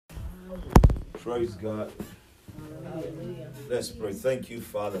Praise God. Let's pray. Thank you,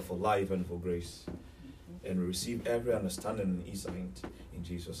 Father, for life and for grace. And we receive every understanding and insight in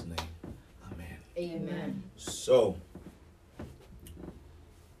Jesus' name. Amen. Amen. So,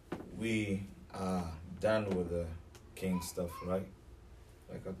 we are done with the king stuff, right?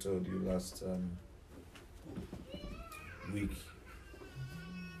 Like I told you last week.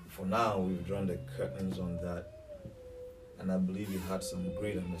 For now, we've drawn the curtains on that. And I believe you had some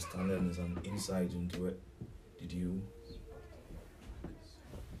great understanding and some insight into it. Did you?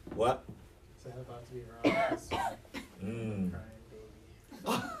 What? So I'm about to be around.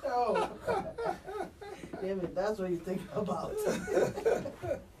 Oh. David, that's what you think about.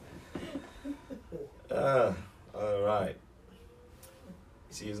 All right.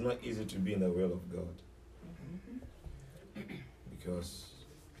 See, it's not easy to be in the will of God. Because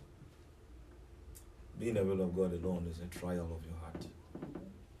being in the will of God alone is a trial of your heart.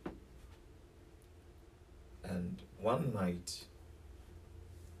 And one night,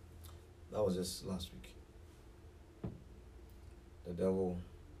 that was just last week, the devil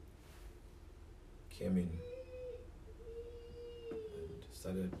came in and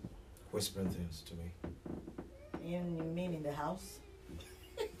started whispering things to me. You mean in the house?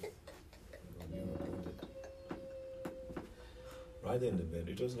 Right there in the bed.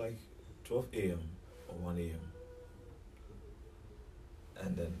 It was like 12 a.m. or 1 a.m.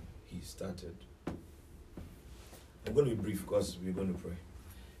 And then he started. I'm going to be brief because we're going to pray.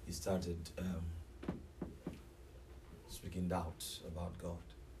 He started speaking doubts about God.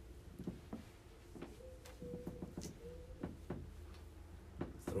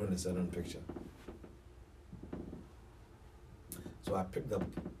 Throwing a certain picture. So I picked up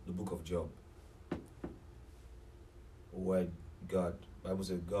the book of Job, where Bible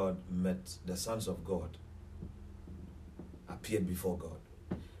says God met the sons of God, appeared before God.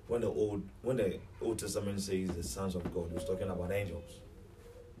 When the Old Testament says the sons of God, it was talking about angels,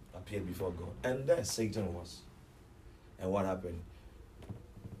 appeared before God. And there Satan was. And what happened?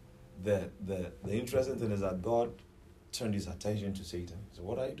 The interesting thing is that God turned his attention to Satan. So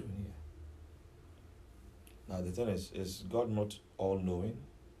what are you doing here? Now the thing is God not all-knowing?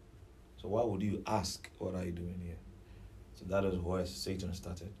 So why would you ask, what are you doing here? So that is where Satan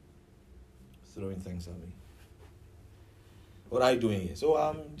started throwing things at me. What are you doing here? So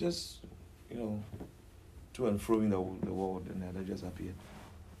I'm just, to and fro in the world, and then I just appeared.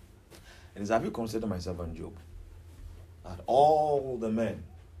 And have you considered myself and Job? That all the men,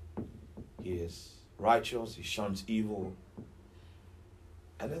 he is righteous, he shuns evil.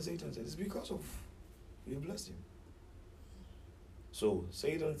 And then Satan said, it's because of you blessed him. So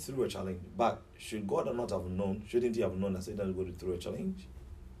Satan threw a challenge. But should God not have known, shouldn't he have known that Satan was going to throw a challenge?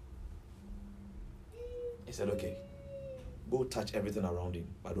 He said, okay, go touch everything around him,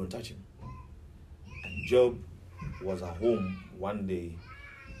 but don't touch him. And Job was at home one day,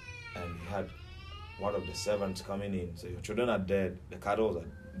 and he had one of the servants coming in. So your children are dead, the cattle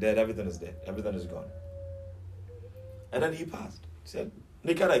are dead, everything is dead, everything is gone. And then he passed. He said,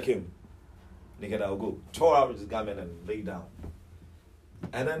 naked I came, naked I will go. Tore out his garment and lay down.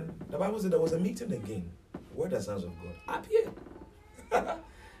 And then the Bible said there was a meeting again where the sons of God appeared.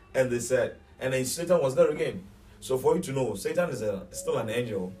 And they said, and then Satan was there again. So for you to know, Satan is still an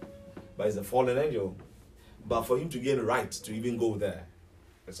angel, but he's a fallen angel. But for him to gain right to even go there,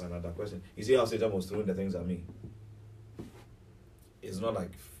 that's another question. You see how Satan was throwing the things at me? It's not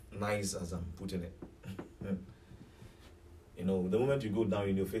like nice as I'm putting it. The moment you go down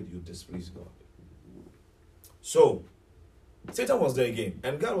in your faith, you displease God. So, Satan was there again.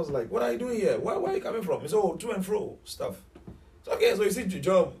 And God was like, what are you doing here? Where are you coming from? He said, to and fro stuff. So, okay, so you see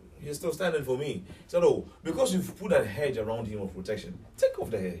Job, he's still standing for me. He said, because you've put a hedge around him of protection, take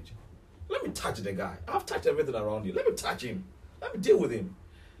off the hedge. Let me touch the guy. I've touched everything around you. Let me touch him. Let me deal with him.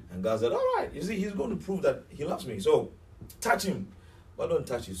 And God said, all right, you see, he's going to prove that he loves me. So, touch him, but don't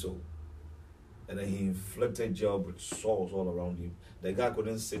touch his soul. And then he inflicted Job with sores all around him. The guy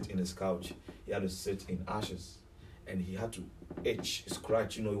couldn't sit in his couch. He had to sit in ashes. And he had to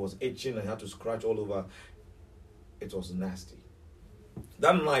scratch. He was itching and he had to scratch all over. It was nasty.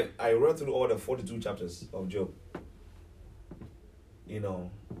 That night, I read through all the 42 chapters of Job.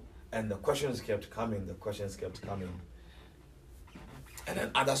 And the questions kept coming. And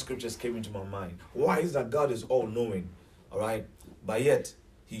then other scriptures came into my mind. Why is that God is all-knowing? All right? But yet,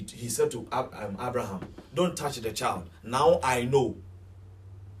 he said to Abraham, don't touch the child. Now I know.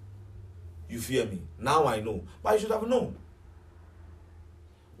 You fear me. Now I know. But I should have known.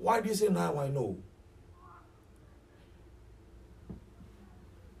 Why do you say now I know?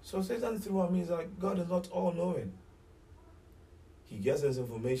 So Satan threw at me, he's like, God is not all-knowing. He gets his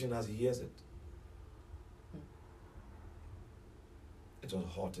information as he hears it. It was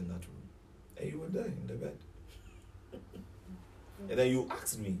hot in that room. And you were there in the bed. And then you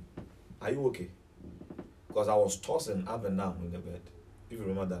asked me, are you okay? Because I was tossing up and down in the bed. If you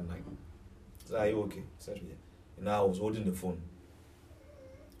remember that night. I said, are you okay? I said, yeah. And I was holding the phone.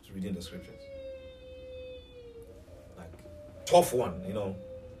 I was reading the scriptures. Like, tough one, you know.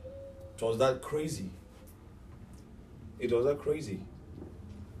 It was that crazy. It was that crazy.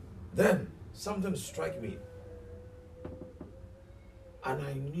 Then, something struck me. And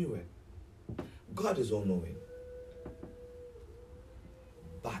I knew it. God is all-knowing.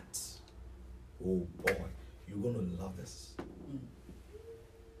 But, oh boy, you're going to love this.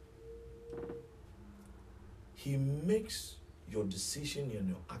 He makes your decision and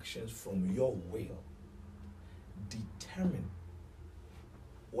your actions from your will determine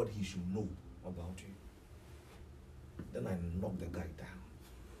what he should know about you. Then I knocked the guy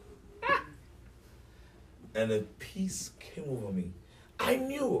down. And a peace came over me. I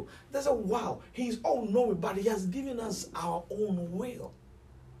knew. There's a wow. He's all-knowing, but he has given us our own will.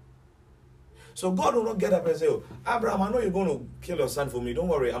 So God will not get up and say, oh, Abraham, I know you're going to kill your son for me. Don't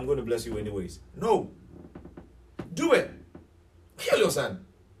worry, I'm going to bless you anyways. No. Do it. Kill your son.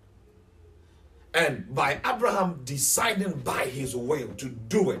 And by Abraham deciding by his will to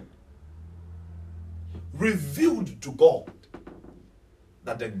do it, revealed to God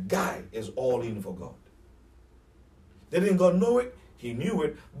that the guy is all in for God. Didn't God know it? He knew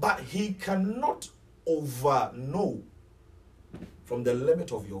it, but he cannot over-know from the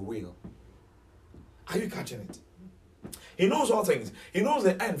limit of your will. Are you catching it? He knows all things. He knows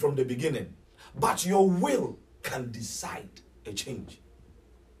the end from the beginning. But your will can decide a change.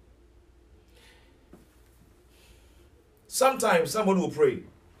 Sometimes somebody will pray,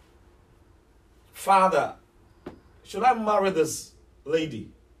 Father, should I marry this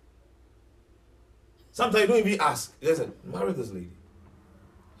lady? Sometimes you don't even ask. Listen, marry this lady.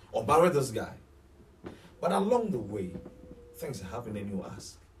 Or marry this guy. But along the way, things happen and you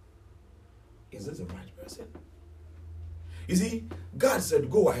ask, is this the right person? You see, God said,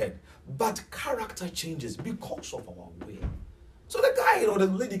 go ahead. But character changes because of our will. So the guy or the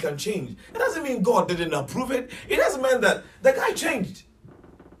lady can change. It doesn't mean God didn't approve it. It doesn't mean that the guy changed.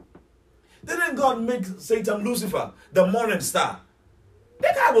 Didn't God make Satan Lucifer the morning star?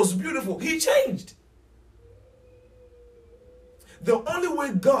 The guy was beautiful. He changed. The only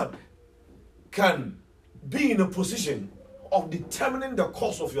way God can be in a position of determining the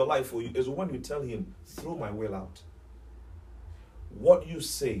course of your life for you is when you tell him, throw my will out. What you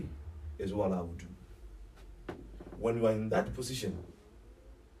say is what I will do. When you are in that position,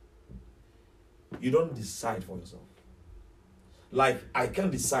 you don't decide for yourself. Like, I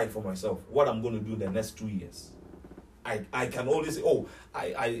can decide for myself what I'm going to do in the next 2 years. I can only say, oh,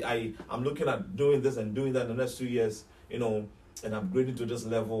 I'm looking at doing this and doing that in the next 2 years, you know, and upgrading to this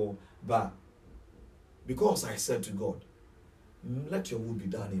level. But because I said to God, let your will be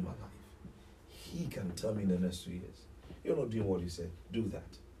done in my life, he can tell me in the next 2 years, you're not doing what you said, do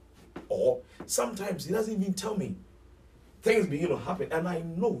that. Or sometimes he doesn't even tell me. Things begin to happen and I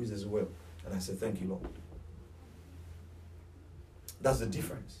know it's his will. And I say, thank you, Lord. That's the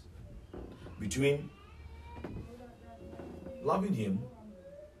difference between loving him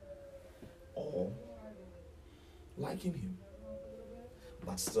or liking him,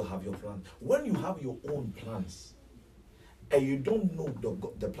 but still have your plan. When you have your own plans and you don't know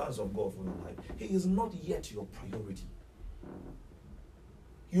the plans of God for your life, he is not yet your priority.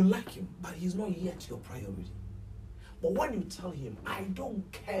 You like him, but he's not yet your priority. But when you tell him, I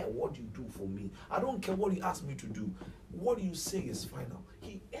don't care what you do for me, I don't care what you ask me to do, what you say is final.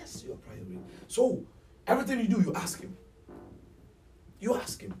 He is your priority. So, everything you do, you ask him. You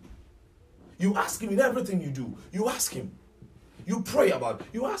ask him. You ask him in everything you do. You ask him. You pray about it.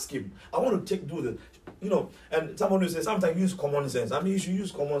 You ask him. I want to do this. You know, and someone will say, sometimes use common sense. I mean, you should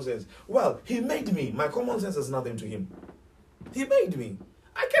use common sense. Well, he made me. My common sense is nothing to him. He made me.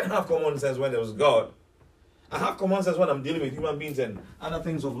 I can't have common sense when there was God. I have common sense when I'm dealing with human beings and other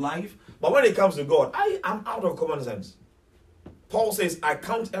things of life. But when it comes to God, I am out of common sense. Paul says, I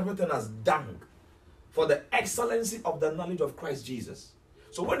count everything as dung for the excellency of the knowledge of Christ Jesus.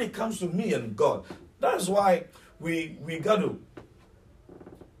 So when it comes to me and God, that's why we got to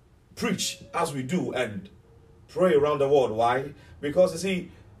preach as we do and pray around the world. Why? Because you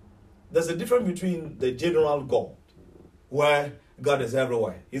see, there's a difference between the general God, where God is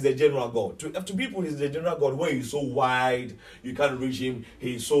everywhere. He's the general God. To people, he's the general God where he's so wide, you can't reach him.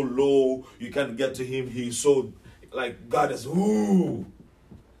 He's so low, you can't get to him. He's so, like, God is, ooh.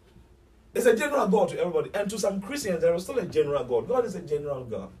 There's a general God to everybody. And to some Christians, there is still a general God. God is a general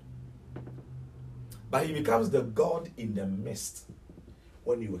God. But he becomes the God in the midst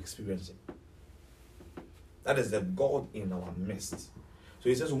when you experience it. That is the God in our midst. So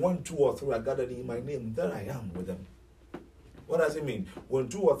he says, when 2 or 3 are gathered in my name, there I am with them. What does it mean? When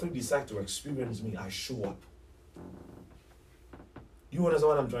 2 or 3 decide to experience me, I show up. You understand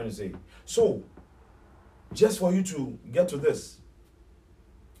what I'm trying to say? So, just for you to get to this,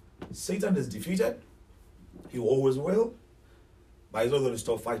 Satan is defeated. He always will. But he's not going to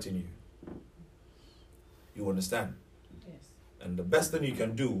stop fighting you. You understand? Yes. And the best thing you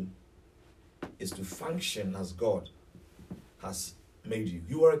can do is to function as God has made you.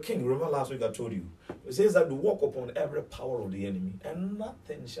 You are a king. Remember last week I told you. It says that to walk upon every power of the enemy, and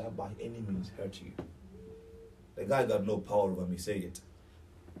nothing shall by any means hurt you. The guy got no power over me. Say it.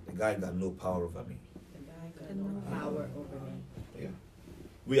 The guy got no power over me. The guy got no power over me. Yeah.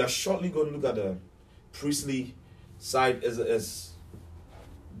 We are shortly going to look at the priestly side as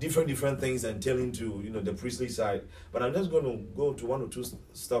different things and telling to the priestly side. But I'm just going to go to 1 or 2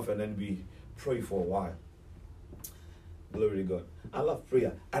 stuff and then we pray for a while. Glory to God. I love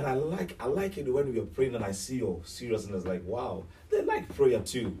prayer. And I like it when we are praying and I see your seriousness, like, wow, they like prayer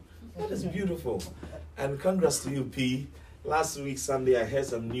too. That is beautiful. And congrats to you, P. Last week, Sunday, I heard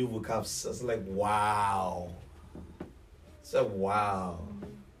some new vocabs. I was like, wow. So, wow.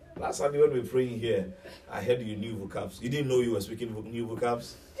 Last Sunday when we were praying here, I heard your new vocabs. You didn't know you were speaking new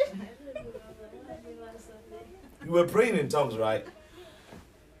vocabs? You were praying in tongues, right?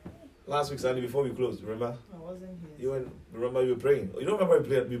 Last week, Sunday, before we closed, remember? I wasn't here. Remember you were praying? You don't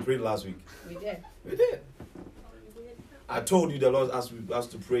remember we prayed last week? We did. We did. I told you the Lord asked us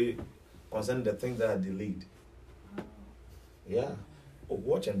to pray concerning the things that are delayed. Yeah. Oh,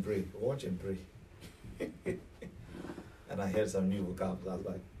 watch and pray. Watch and pray. And I heard some new vocabs. I was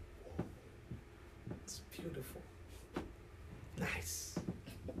like, it's beautiful. Nice.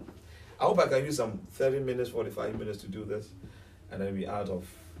 I hope I can use some 30 minutes, 45 minutes to do this. And then be out of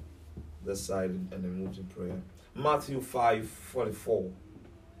this side and then move to prayer. Matthew 5, 44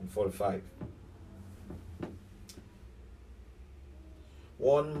 and 45.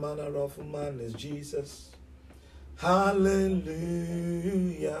 One manner of man is Jesus. Hallelujah.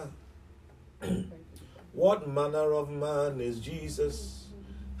 What manner of man is Jesus?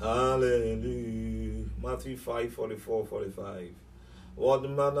 Hallelujah. Matthew 5, 44, 45. What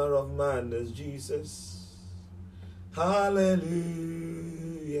manner of man is Jesus? Hallelujah.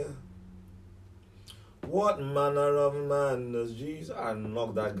 What manner of man is Jesus? I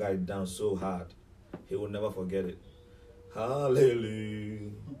knocked that guy down so hard. He will never forget it.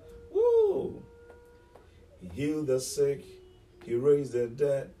 Hallelujah. Woo. He healed the sick. He raised the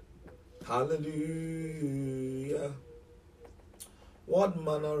dead. Hallelujah. What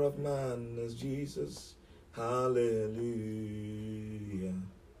manner of man is Jesus? Hallelujah.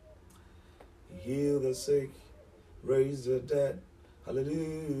 He healed the sick. Raised the dead.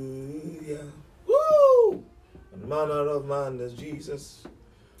 Hallelujah. Woo! What manner of man is Jesus?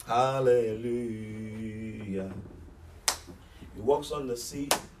 Hallelujah. He walks on the sea,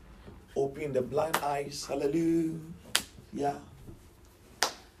 opening the blind eyes. Hallelujah.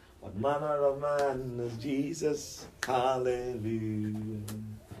 What manner of man is Jesus? Hallelujah.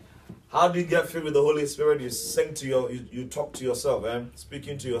 How do you get filled with the Holy Spirit? You sing to you talk to yourself,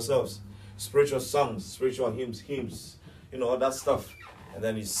 speaking to yourselves. Spiritual songs, spiritual hymns, all that stuff. And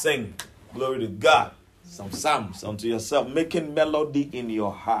then you sing, glory to God. Some psalms unto yourself, making melody in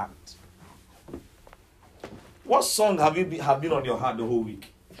your heart. What song have been on your heart the whole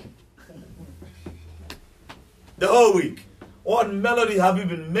week? The whole week. What melody have you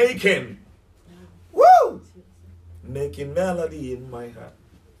been making? Woo! Making melody in my heart.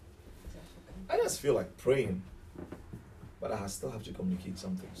 I just feel like praying. But I still have to communicate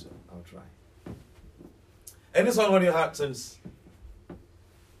something, so I'll try. Any song on your heart since?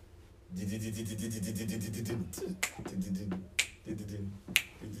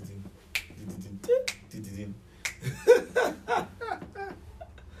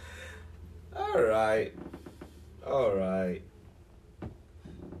 All right.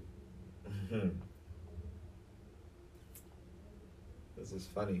 This is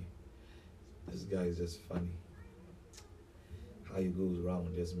funny. This guy is just funny. How he goes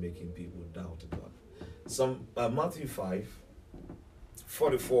around just making people doubt God. Some Matthew 5,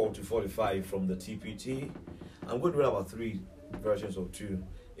 44 to 45 from the TPT. I'm going to read about 3 versions of 2.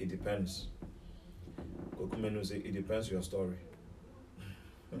 It depends. Kokumenu say it depends on your story.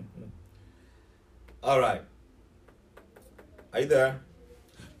 All right. Are you there?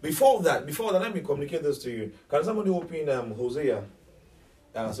 Before that, let me communicate this to you. Can somebody open Hosea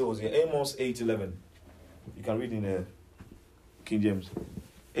So it was in Amos 8:11. You can read in the King James.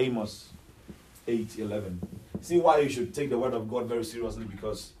 Amos 8:11. See why you should take the word of God very seriously,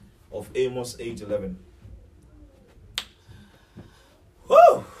 because of Amos 8:11.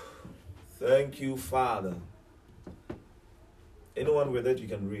 Woo! Thank you, Father. Anyone with it, you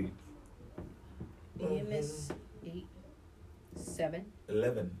can read. Amos 8:7.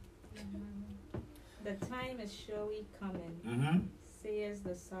 11. The time is surely coming, Mm-hmm. says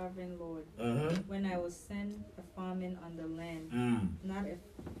the sovereign Lord, Mm-hmm. when I will send a famine on the land, Mm. not a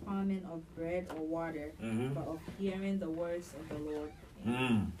famine of bread or water, Mm-hmm. but of hearing the words of the Lord.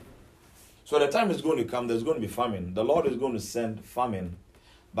 Mm. So the time is going to come, there's going to be famine. The Lord is going to send famine,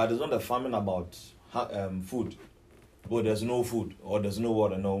 but it's not a famine about food. But there's no food or there's no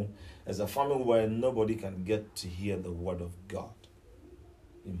water, no. It's a famine where nobody can get to hear the word of God.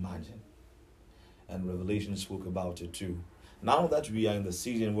 Imagine. And Revelation spoke about it too. Now that we are in the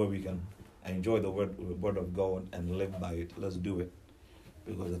season where we can enjoy the word of God and live by it, let's do it.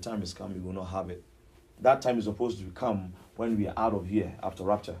 Because the time is coming, we will not have it. That time is supposed to come when we are out of here after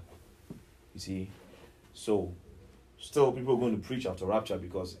rapture. You see? So, still people are going to preach after rapture,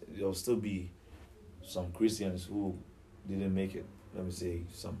 because there will still be some Christians who didn't make it. Let me say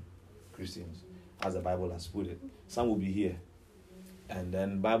some Christians, as the Bible has put it. Some will be here. And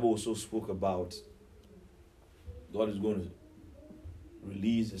then the Bible also spoke about God is going to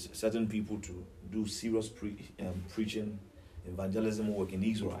release certain people to do serious preaching, evangelism work in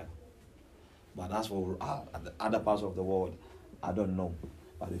Israel. But as for the other parts of the world, I don't know.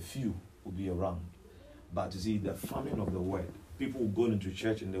 But a few will be around. But you see, the famine of the word, people go into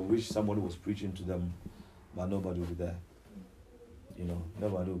church and they wish somebody was preaching to them, but nobody will be there. You know,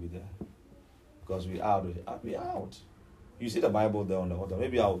 nobody will be there. Because we are out. You see the Bible there on the altar.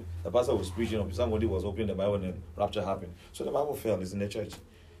 Maybe the pastor was preaching, or somebody was opening the Bible and the rapture happened. So the Bible fell. It's in the church.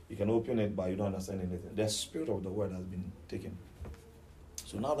 You can open it, but you don't understand anything. The spirit of the word has been taken.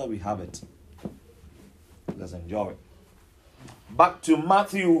 So now that we have it, let's enjoy it. Back to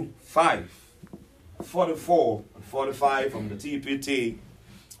Matthew 5:44 and 45 from the TPT.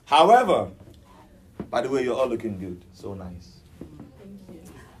 However, by the way, you're all looking good. So nice. Thank you.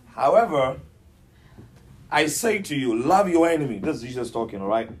 However, I say to you, love your enemy. This is Jesus talking, all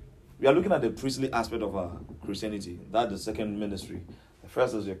right? We are looking at the priestly aspect of Christianity. That's the second ministry. The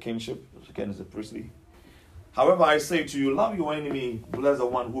first is your kingship. The second is the priestly. However, I say to you, love your enemy. Bless the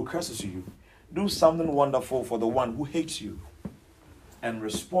one who curses you. Do something wonderful for the one who hates you. And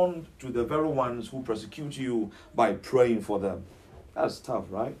respond to the very ones who persecute you by praying for them. That's tough,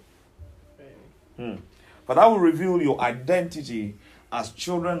 right? But that will reveal your identity as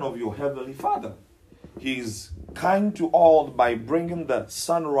children of your heavenly Father. He is kind to all by bringing the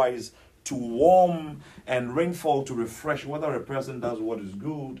sunrise to warm and rainfall to refresh, whether a person does what is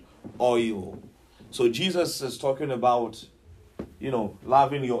good or evil. So Jesus is talking about,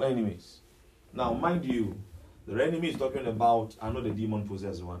 loving your enemies. Now, mind you, the enemy is talking about, I know the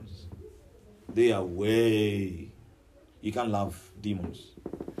demon-possessed ones. They are way, you can't love demons.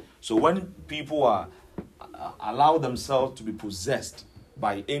 So when people allow themselves to be possessed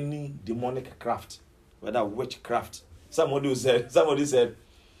by any demonic craft, whether witchcraft, somebody said,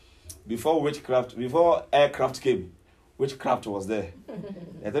 before aircraft came, witchcraft was there.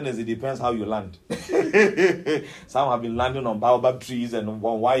 The thing is, it depends how you land. Some have been landing on baobab trees and on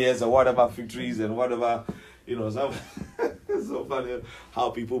wires and whatever, fig trees and whatever, some it's so funny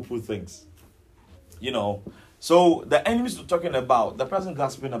how people put things. So the enemies are talking about the person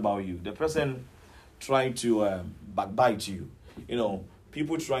gossiping about you, the person trying to backbite you,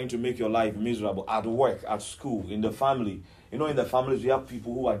 people trying to make your life miserable at work, at school, in the family. In the families, you have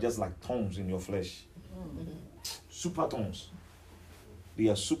people who are just like thorns in your flesh. Super thorns. They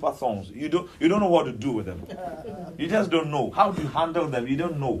are super thorns. You don't know what to do with them. You just don't know. How to handle them, you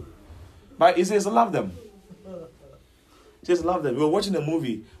don't know. But it says love them. It says love them. We were watching a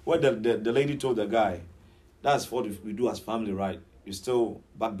movie where the lady told the guy, that's what we do as family, right? You still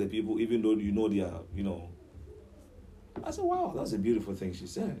back the people even though you know they are, I said, wow, that's a beautiful thing she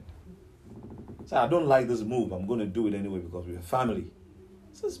said. So I don't like this move. I'm going to do it anyway because we're a family.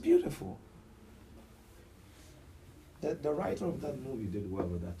 So it's beautiful. The writer of that movie did well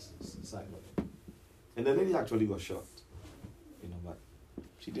with that side of it. And the lady actually got shot. But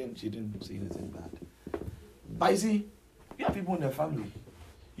she didn't say anything bad. But you see, you have people in their family.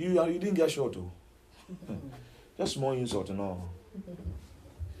 You didn't get shot, oh. Just small insult and all.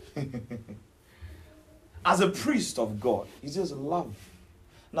 As a priest of God, he says love.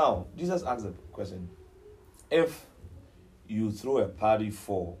 Now, Jesus asked the question, if a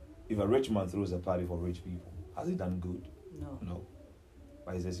rich man throws a party for rich people, has he done good? No. No.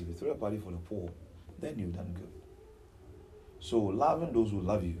 But he says, if you throw a party for the poor, then you've done good. So loving those who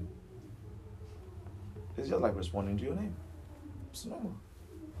love you is just like responding to your name. It's normal.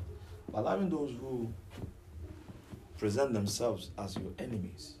 But loving those who present themselves as your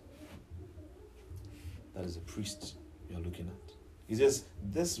enemies, that is a priest you're looking at. He says,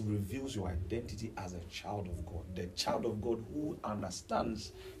 this reveals your identity as a child of God. The child of God who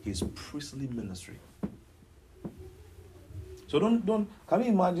understands his priestly ministry. So don't, can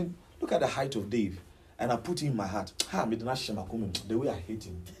you imagine, look at the height of Dave, and I put him in my heart, the way I hate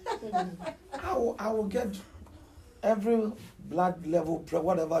him. I will get every blood level,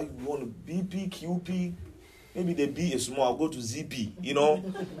 whatever you want, BP, QP, maybe the B is small, I'll go to ZP, you know.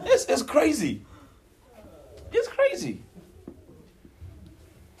 It's crazy. It's crazy.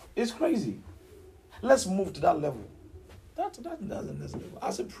 It's crazy. Let's move to that level. That's the next level.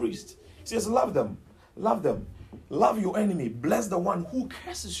 As a priest, he says, love them. Love them. Love your enemy. Bless the one who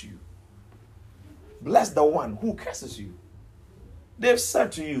curses you. Bless the one who curses you. They've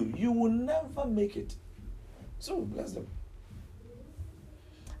said to you, you will never make it. So bless them.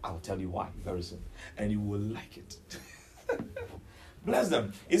 I'll tell you why very soon. And you will like it. Bless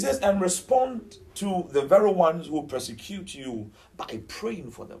them. It says, and respond to the very ones who persecute you by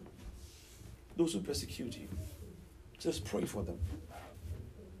praying for them. Those who persecute you. Just pray for them.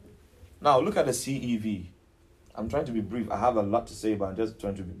 Now look at the CEV. I'm trying to be brief. I have a lot to say, but I'm just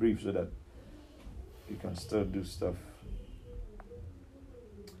trying to be brief so that you can still do stuff.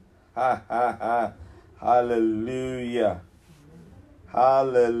 Ha ha ha. Hallelujah.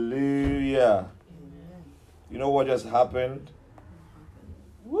 Hallelujah. You know what just happened?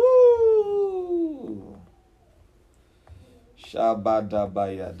 Woo!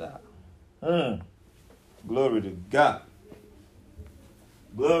 Shabadabayada. Glory to God.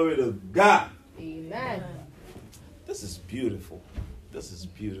 Glory to God. Amen. This is beautiful. This is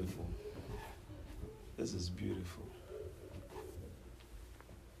beautiful. This is beautiful.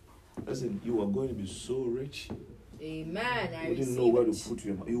 Listen, you are going to be so rich. Amen. You didn't know where to put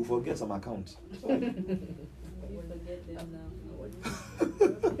your money. You will forget some account. You forget them now.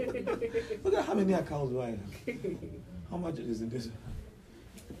 Look at how many accounts do I have. How much is in this?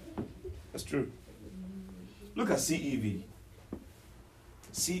 That's true. Look at CEV.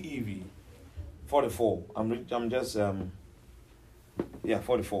 CEV 44. I'm just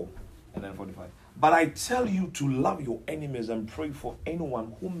 44 and then 45. But I tell you to love your enemies and pray for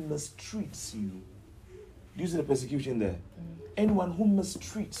anyone who mistreats you. Do you see the persecution there? Anyone who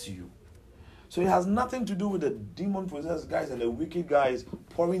mistreats you. So it has nothing to do with the demon-possessed guys and the wicked guys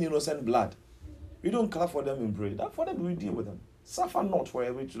pouring innocent blood. We don't clap for them and pray. That for them we deal with them. Suffer not for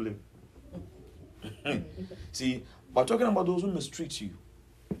a way to live. See, but talking about those who mistreat you,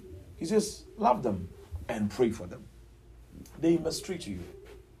 he says, love them and pray for them. They mistreat you.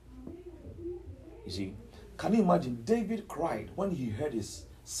 You see, can you imagine? David cried when he heard his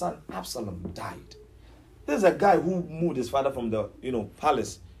son Absalom died. There's a guy who moved his father from the,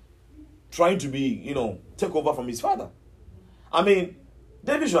 palace, trying to be, take over from his father. I mean,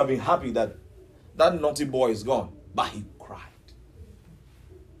 David should have been happy that that naughty boy is gone, but he cried.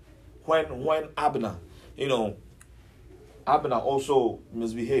 When Abner, Abner also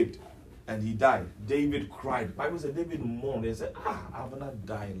misbehaved and he died, David cried. The Bible said David mourned and said, Abner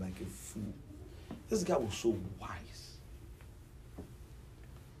died like a fool. This guy was so wise.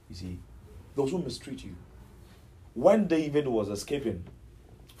 You see, those who mistreat you. When David was escaping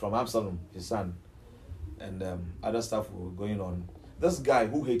from Absalom, his son, and other stuff were going on, this guy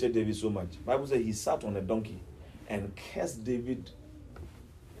who hated David so much, the Bible says he sat on a donkey and cursed David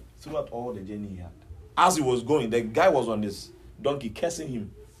throughout all the journey he had. As he was going, the guy was on this donkey cursing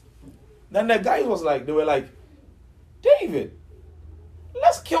him. Then the guy they were like, David,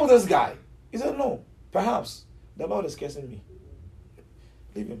 let's kill this guy. He said, no, perhaps the Lord is cursing me.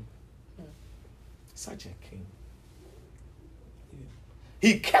 Leave him. Such a king.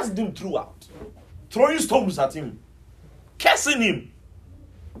 He cursed him throughout, throwing stones at him, cursing him.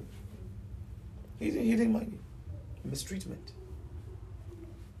 He didn't mind it. Mistreatment.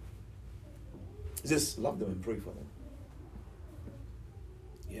 He says, love them and pray for them.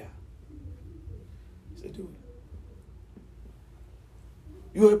 Yeah. He said, do it.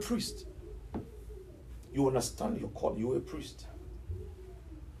 You're a priest. You understand your call. You're a priest.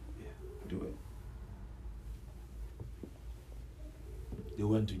 Yeah, do it. They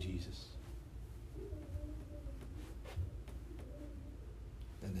went to Jesus.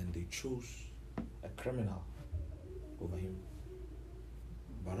 And then they chose a criminal over him.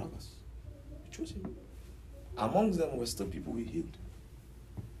 Barabbas. They chose him. Amongst them were still people he healed.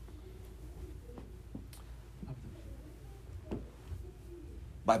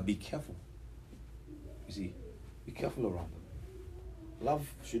 But be careful. You see, be careful around them. Love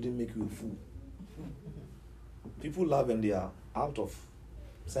shouldn't make you a fool. People love and they are out of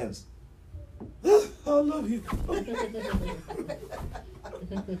sense. I love you.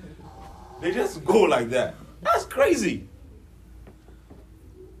 They just go like that. That's crazy.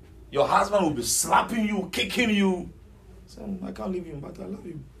 Your husband will be slapping you, kicking you. So, I can't leave him, but I love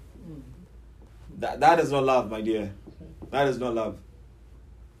him. That is not love, my dear. That is not love.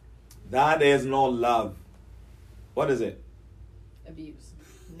 That is not love. What is it? Abuse.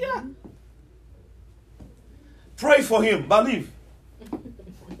 Yeah. Pray for him, but leave.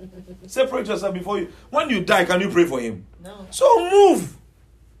 Separate yourself before you. When you die, can you pray for him? No. So move.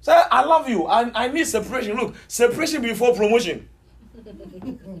 Say, I love you. I need separation. Look, separation before promotion.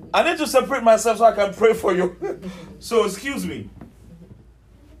 I need to separate myself so I can pray for you. So excuse me.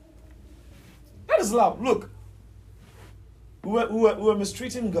 That is love. Look, we were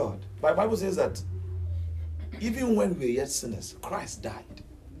mistreating God. The Bible says that even when we were yet sinners, Christ died.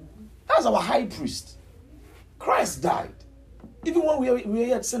 That's our high priest. Christ died. Even when we were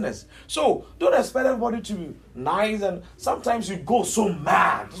yet sinners. So don't expect everybody to be nice, and sometimes you go so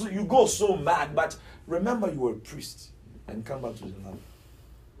mad. You go so mad, but remember you were a priest and come back to the love.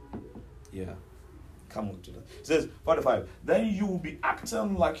 Yeah. Come on to that. It says 45. Then you will be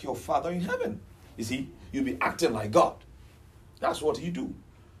acting like your Father in heaven. You see, you'll be acting like God. That's what he do.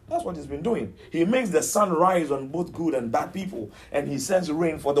 That's what he's been doing. He makes the sun rise on both good and bad people, and he sends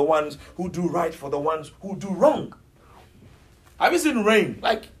rain for the ones who do right, for the ones who do wrong. Have you seen rain?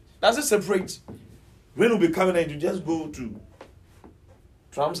 Like, does it separate? Rain will be coming and you just go to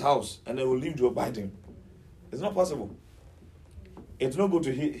Trump's house and they will leave Joe Biden. It's not possible. It's not go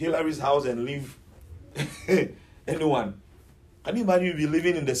to Hillary's house and leave anyone. Can you imagine you be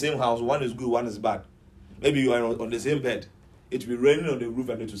living in the same house? One is good, one is bad. Maybe you are on the same bed. It will be raining on the roof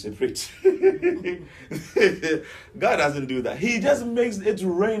and it will separate. God doesn't do that. He just makes it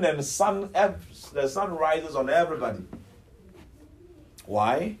rain and the sun rises on everybody.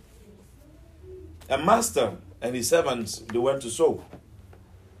 Why? A master and his servants, they went to sow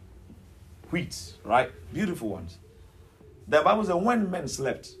wheat, right? Beautiful ones. The Bible says when men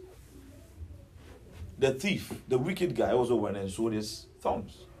slept, the thief, the wicked guy, also went and sowed his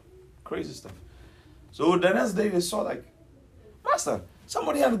thorns. Crazy stuff. So the next day they saw like, Master,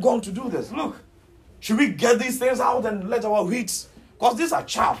 somebody had gone to do this. Look, should we get these things out and let our wheat? Because these are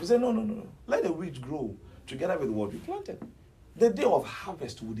chaff. He said, no. Let the wheat grow together with what we planted. The day of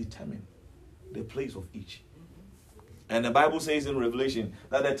harvest will determine the place of each. And the Bible says in Revelation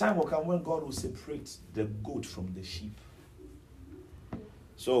that the time will come when God will separate the goat from the sheep.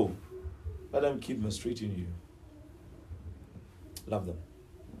 So, let them keep mistreating you. Love them.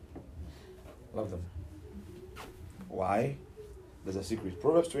 Love them. Why? There's a secret.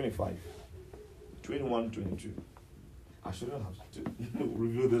 Proverbs 25, 21, 22. I shouldn't have to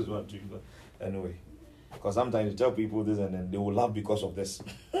review this one to you, but anyway. Because sometimes you tell people this and then they will laugh because of this.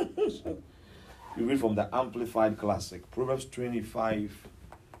 So, you read from the Amplified Classic. Proverbs 25,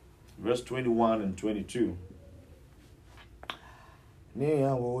 verse 21 and 22.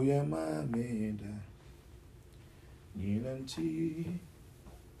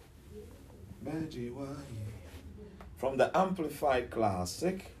 From the Amplified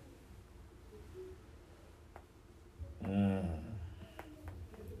Classic.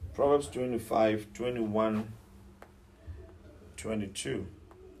 Proverbs 25, 21, 22.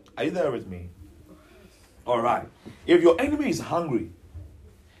 Are you there with me? All right. If your enemy is hungry,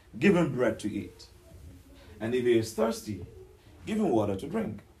 give him bread to eat. And if he is thirsty, give him water to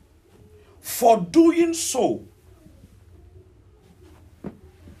drink. For doing so.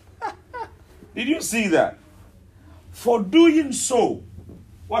 Did you see that? For doing so,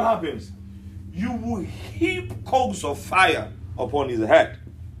 what happens? You will heap coals of fire upon his head,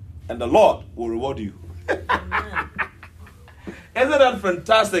 and the Lord will reward you. Isn't that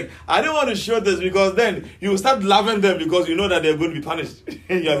fantastic? I didn't want to show this because then you start laughing them because you know that they're going to be punished.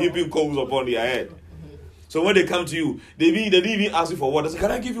 You're heaping coals upon their head. So when they come to you, they didn't even ask you for water. Say,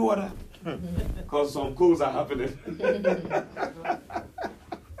 can I give you water? Because some coals are happening.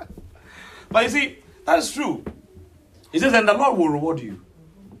 But you see, that's true. He says, and the Lord will reward you.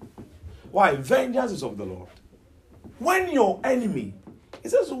 Why? Vengeance is of the Lord. When your enemy, it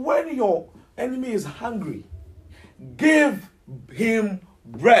says, when your enemy is hungry, give him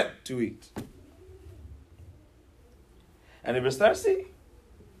bread to eat. And if he's thirsty,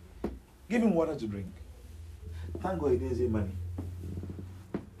 give him water to drink. Thank God he didn't say money.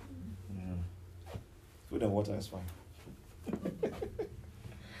 Food and water is fine.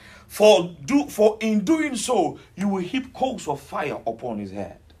 For in doing so, you will heap coals of fire upon his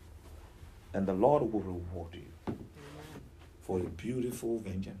head. And the Lord will reward you for a beautiful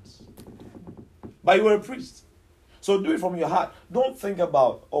vengeance. But you are a priest. So do it from your heart. Don't think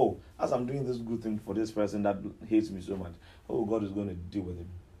about, oh, as I'm doing this good thing for this person that hates me so much, oh, God is going to deal with him.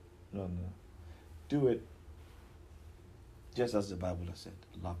 No. Do it just as the Bible has said.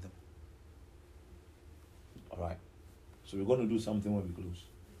 Love them. All right. So we're going to do something when we close.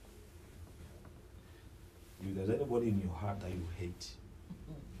 If there's anybody in your heart that you hate,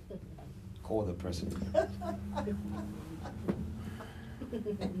 call the person.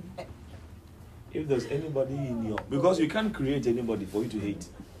 If there's anybody in your... Because you can't create anybody for you to hate.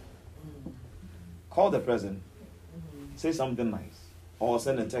 Call the person. Say something nice. Or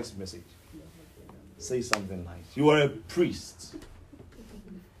send a text message. Say something nice. You are a priest.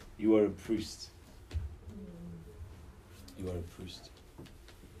 You are a priest. You are a priest.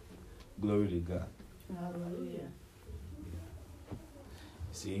 Glory to God. Hallelujah.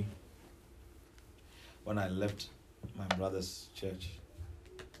 See, when I left my brother's church,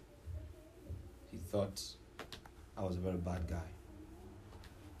 he thought I was a very bad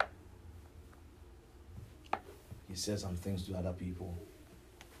guy. He said some things to other people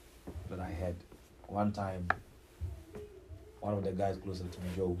that I heard. One time, one of the guys closer to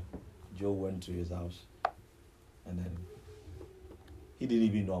me, Joe went to his house, and then he didn't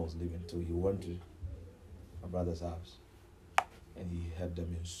even know I was leaving, so he went to my brother's house, and he heard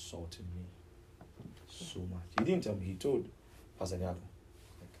them insulting me so much. He didn't tell me, he told Pastor Nyako.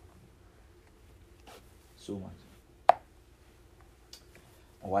 So much.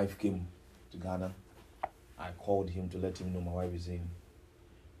 My wife came to Ghana. I called him to let him know my wife is in,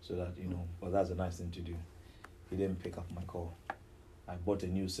 so that, but that's a nice thing to do. He didn't pick up my call. I bought a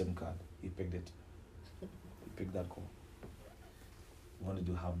new SIM card. He picked it. He picked that call. He wanted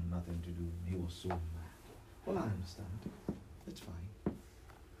to have nothing to do. He was so mad. Well, I understand. It's fine.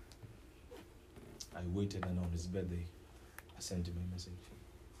 I waited, and on his birthday, I sent him a message.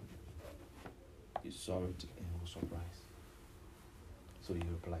 He saw it and he was surprised. So he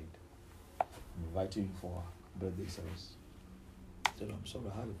replied, I'm inviting you for a birthday service. I said, I'm sorry,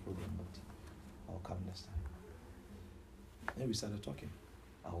 I have a program, but I'll come next time. Then we started talking.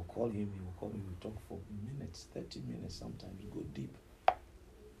 I will call him, he will call me, we'll talk for minutes, 30 minutes sometimes, go deep.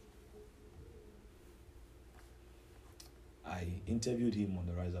 I interviewed him on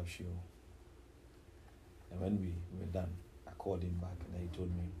the Rise Up show. And when we were done, I called him back and he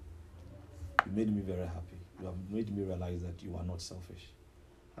told me, you made me very happy. You have made me realize that you are not selfish.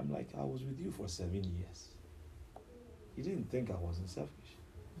 I'm like, I was with you for 7 years. You didn't think I wasn't selfish.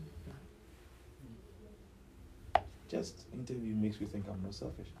 Just interview makes me think I'm not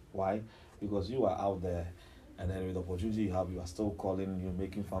selfish. Why? Because you are out there, and then with the opportunity you have, you are still calling, you're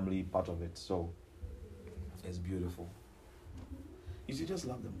making family part of it. So it's beautiful. You should just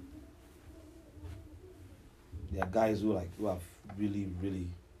love them. There are guys who have really,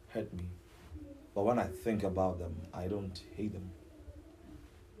 really hurt me. But when I think about them, I don't hate them.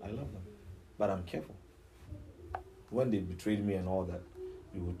 I love them. But I'm careful. When they betrayed me and all that,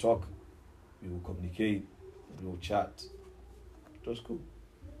 we will talk, we will communicate, we will chat. It was cool.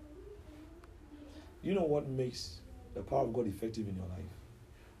 You know what makes the power of God effective in your life?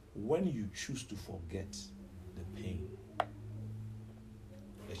 When you choose to forget the pain,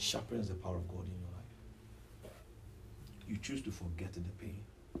 it sharpens the power of God in your life. You choose to forget the pain.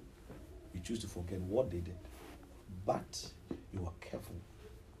 You choose to forget what they did. But you are careful.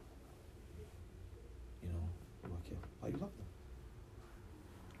 You are careful. But you love them.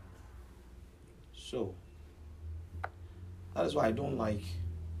 So, that is why I don't like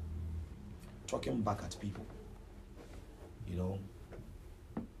talking back at people.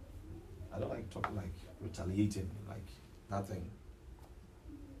 I don't like talking, like retaliating, like nothing.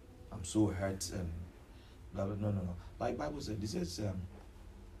 I'm so hurt and blah, blah, no. Like Bible said, it says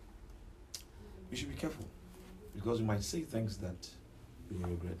you should be careful because you might say things that you will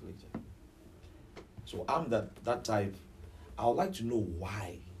regret later. So I'm that type. I would like to know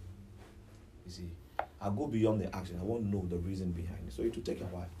why. You see, I'll go beyond the action. I want to know the reason behind it. So it will take a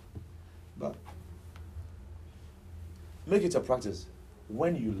while. But make it a practice.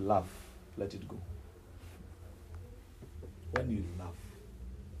 When you laugh, let it go. When you laugh,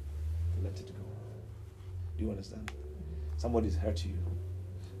 let it go. Do you understand? Somebody's hurt you,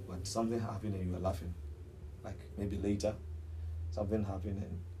 but something happened and you are laughing. Like maybe later, something happened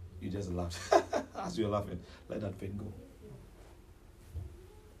and you just laughed. As you're laughing, let that pain go.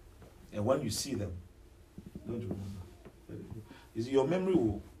 And when you see them, don't remember. Let it go. You see, your memory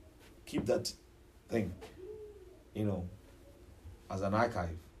will keep that thing, as an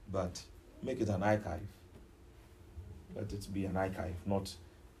archive, but make it an archive. Let it be an archive, not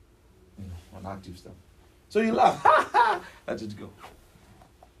on active stuff. So you laugh. Let it go.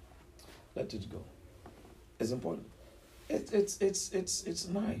 Let it go. It's important. It's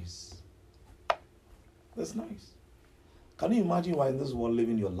nice. That's nice. Can you imagine why in this world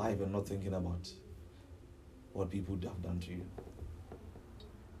living your life and not thinking about what people have done to you?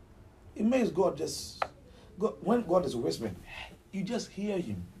 It makes God just... when God is whispering, you just hear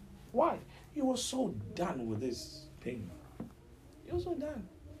him. Why? You were so done with this pain. You're so done.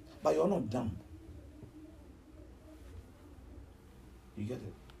 But you're not dumb. You get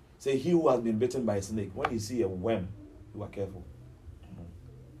it? Say, he who has been bitten by a snake, when you see a worm, you are careful.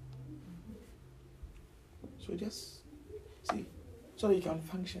 So just, see, so that you can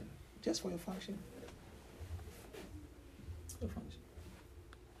function. Just for your function. Your function.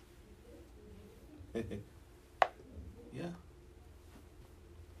 Yeah.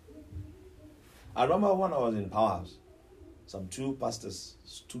 I remember when I was in Powerhouse, some two pastors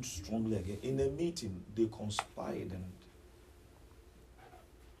stood strongly again. In a meeting, they conspired and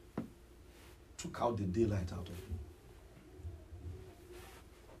took out the daylight out of me.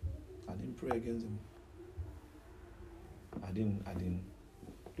 I didn't pray against them. I didn't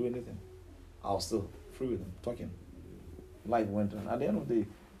do anything. I was still free with them, talking. Life went on. At the end of the day,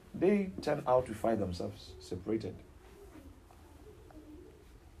 they turned out to find themselves separated.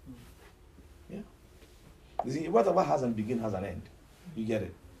 Yeah. You see, whatever has a beginning has an end. You get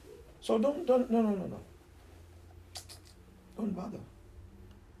it? So no. Don't bother.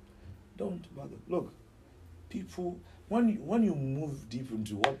 Don't bother. Look, people, when you move deep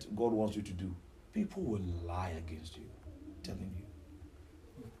into what God wants you to do, people will lie against you, telling you.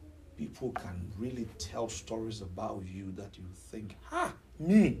 People can really tell stories about you that you think,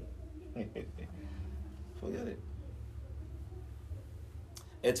 me. Forget it.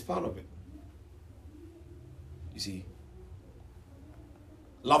 It's part of it. You see,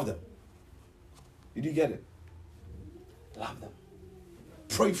 love them. Did you get it? Love them.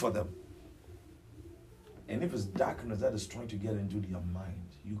 Pray for them. And if it's darkness that is trying to get into their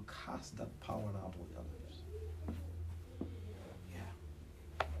mind, you cast that power out of their lives. Yeah.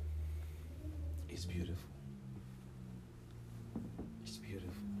 It's beautiful. It's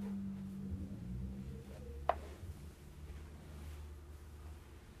beautiful.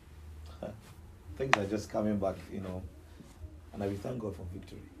 Things are just coming back, and I will thank God for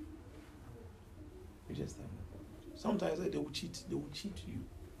victory. We just thank God. Sometimes they will cheat. They will cheat you.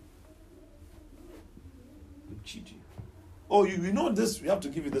 They will cheat you. Oh, you know this, we have to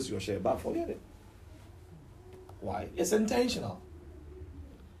give you this your share, but forget it. Why? It's intentional.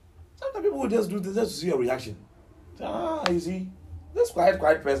 Sometimes people will just do this just to see your reaction. You see, this quiet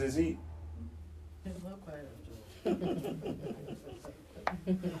person, you see. It's not quiet at all.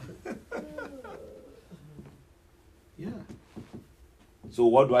 Yeah. So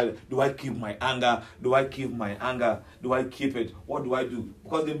what do I do? I keep my anger? Do I keep my anger? Do I keep it? What do I do?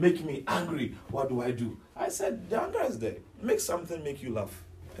 Because they make me angry. What do I do? I said, the anger is there. Make something make you laugh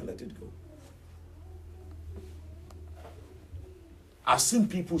and let it go. I've seen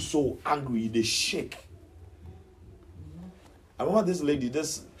people so angry they shake. I remember this lady.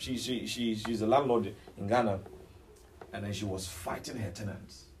 She's a landlord in Ghana, and then she was fighting her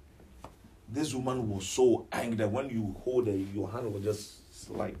tenants. This woman was so angry that when you hold her, your hand will just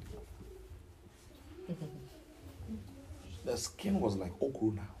slide. The skin was like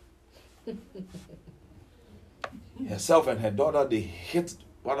okra now. Herself and her daughter, they hit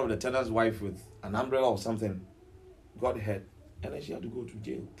one of the tenant's wife with an umbrella or something, got hurt, and then she had to go to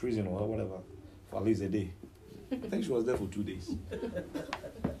jail, prison or whatever, for at least a day. I think she was there for 2 days.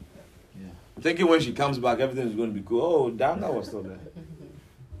 Yeah. Thinking when she comes back, everything is going to be cool. Oh, the anger was still there.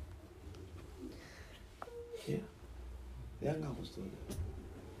 Yeah. The anger was still there.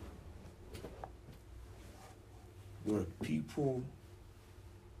 There were people,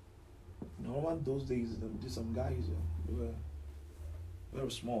 those days, there's some guys, they were very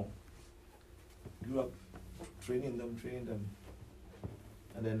small. Grew up training them.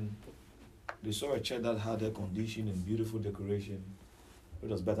 And then they saw a church that had air conditioning and beautiful decoration. It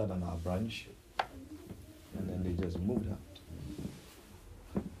was better than our branch. And then they just moved out.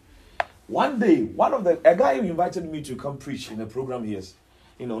 One day, a guy invited me to come preach in a program here.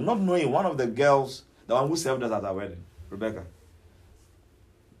 Not knowing one of the girls, the one who served us at our wedding, Rebecca.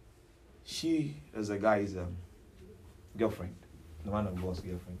 She is a guy's girlfriend, the man of God's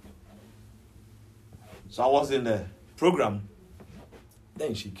girlfriend. So I was in the program.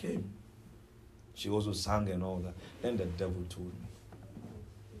 Then she came. She also sang and all that. Then the devil told me.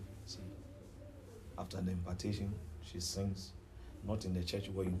 See, after the impartation, she sings, not in the church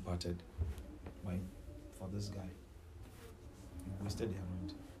where you imparted, for this guy. You wasted the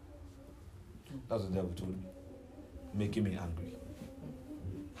anointing. That's what the devil told me. Making me angry.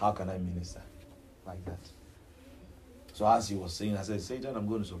 How can I minister like that? So as he was saying, I said, Satan, I'm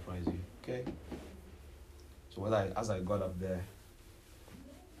going to surprise you. Okay? So as I got up there,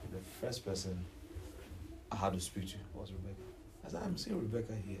 the first person I had to speak to was Rebecca. I said, I'm seeing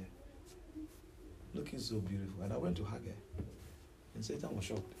Rebecca here, looking so beautiful. And I went to hug her. And Satan was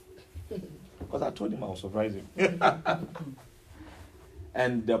shocked. Because I told him I was surprising.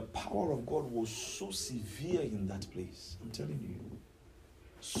 And the power of God was so severe in that place. I'm telling you.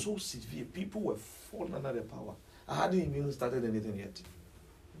 So severe. People were falling under the power. I hadn't even started anything yet.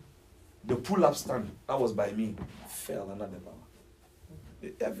 The pull-up stand, that was by me, fell under the power.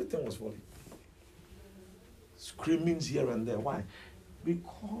 Everything was falling. Screamings here and there. Why?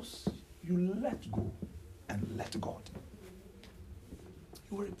 Because you let go and let God.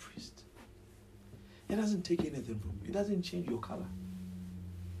 You were a priest. It doesn't take anything from you. It doesn't change your color.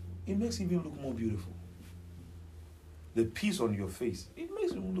 It makes you even look more beautiful. The peace on your face, it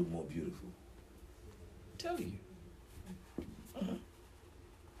makes you look more beautiful. I'm telling you.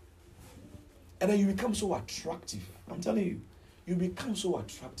 And then you become so attractive. I'm telling you. You become so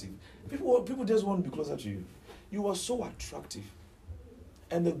attractive. People just want to be closer to you. You are so attractive.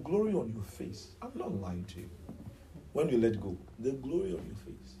 And the glory on your face, I'm not lying to you. When you let go, the glory on your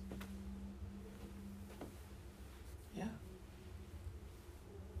face. Yeah.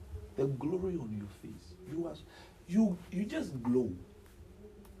 The glory on your face. You just glow.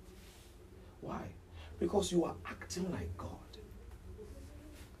 Why? Because you are acting like God.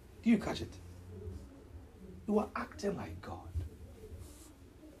 Do you catch it? You are acting like God.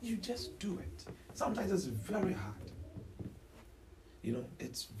 You just do it. Sometimes it's very hard. You know,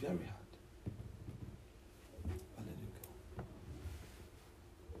 it's very hard. But let it go.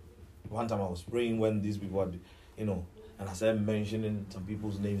 One time I was praying when these people had, and I started mentioning some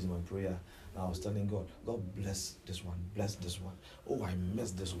people's names in my prayer. And I was telling God, God bless this one, bless this one. Oh, I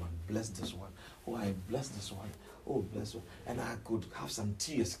missed this one, bless this one. Oh, I bless this one. Oh, bless one. And I could have some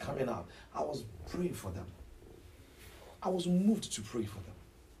tears coming out. I was praying for them. I was moved to pray for them.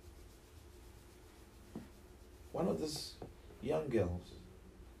 One of these young girls,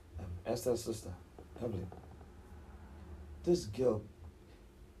 Esther's sister, Evelyn, this girl,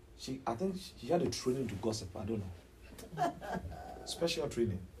 I think she had a training to gossip, I don't know. Special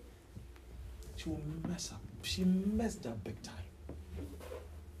training. She will mess up. She messed up big time.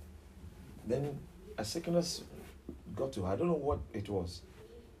 Then a sickness got to her. I don't know what it was.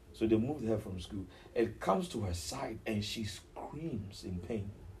 So they moved her from school. It comes to her side and she screams in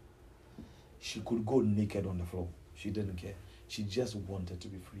pain. She could go naked on the floor. She didn't care. She just wanted to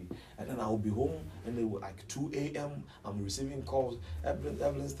be free. And then I'll be home and they were like 2 a.m. I'm receiving calls.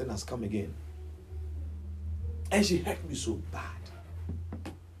 Evelyn's thing has come again. And she hurt me so bad.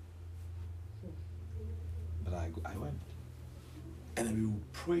 But I went. And then we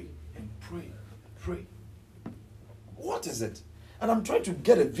would pray and pray and pray. What is it? And I'm trying to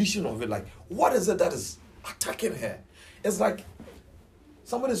get a vision of it. Like, what is it that is attacking her? It's like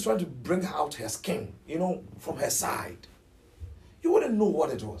somebody's trying to bring out her skin, from her side. You wouldn't know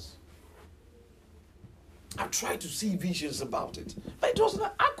what it was. I tried to see visions about it. But it was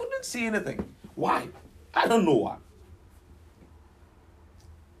not, I couldn't see anything. Why? I don't know why.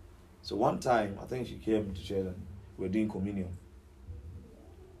 So one time, I think she came to church and we were doing communion.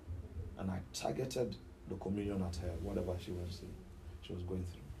 And I targeted the communion at her, whatever she was going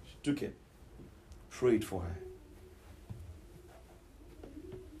through. She took it, prayed for her.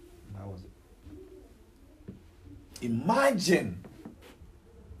 And that was it. Imagine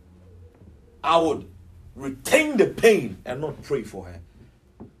I would retain the pain and not pray for her.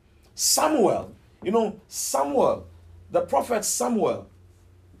 Samuel, the prophet Samuel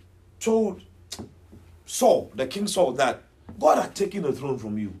told Saul, the king Saul, that God had taken the throne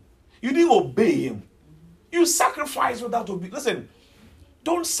from you. You didn't obey him. You sacrificed without obedience. Listen,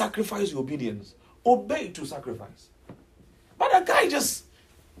 don't sacrifice your obedience. Obey to sacrifice. But the guy just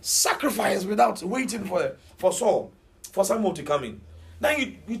sacrificed without waiting for Saul, for Samuel to come in.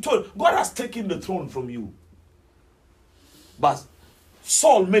 Then you told, God has taken the throne from you. But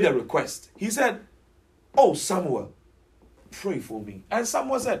Saul made a request. He said, oh, Samuel, pray for me. And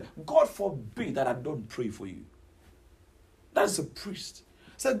Samuel said, God forbid that I don't pray for you. That's a priest.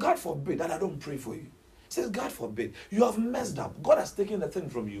 He said, God forbid that I don't pray for you. He says, God forbid. You have messed up. God has taken the thing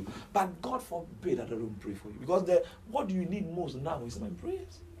from you. But God forbid that I don't pray for you. Because what do you need most now is my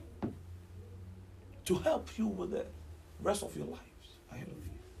prayers. To help you with the rest of your lives ahead of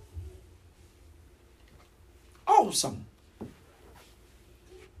you. Awesome.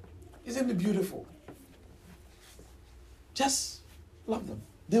 Isn't it beautiful? Just love them.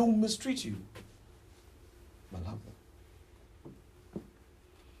 They will mistreat you. love them.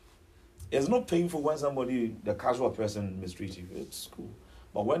 It's not painful when somebody, the casual person, mistreats you. It's cool.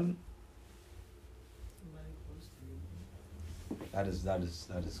 But when that is crazy.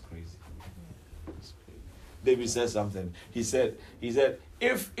 That's crazy. David said something. He said,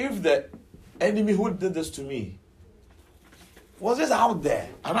 if the enemy who did this to me was just out there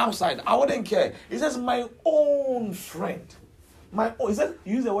and outside, I wouldn't care. He says, my own friend. He said,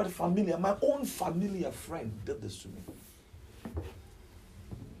 he used the word familiar. My own familiar friend did this to me.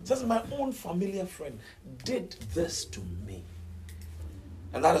 He says, my own familiar friend did this to me.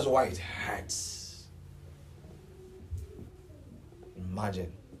 And that is why it hurts.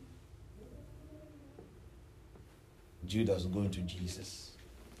 Imagine Judas going to Jesus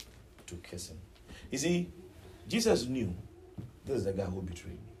to kiss him. You see, Jesus knew this is the guy who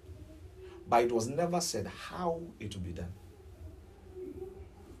betrayed me. But it was never said how it would be done.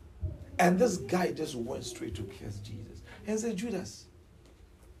 And this guy just went straight to kiss Jesus. And said, Judas,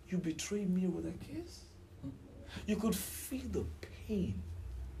 you betrayed me with a kiss? You could feel the pain.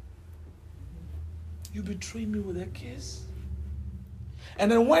 You betrayed me with a kiss? And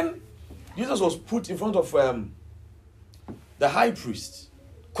then when Jesus was put in front of the high priest,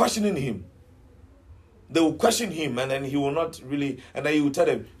 questioning him, they will question him, and then he will not really, and then he will tell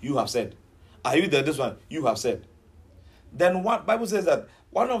them, you have said. Are you there? This one, you have said. Then what Bible says that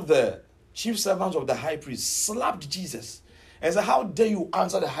one of the chief servants of the high priest slapped Jesus and said, how dare you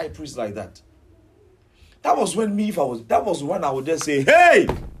answer the high priest like that? That was when I would just say, hey,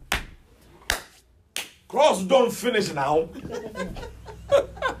 cross don't finish now.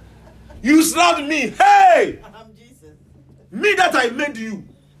 You slapped me, hey! I'm Jesus. Me that I made you.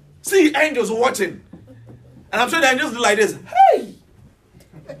 See angels watching. And I'm sure the angels do like this. Hey!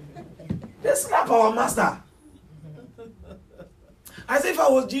 They slap our master. As if I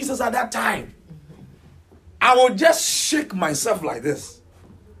was Jesus at that time. I would just shake myself like this.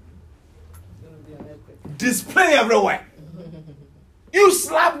 Display everywhere. You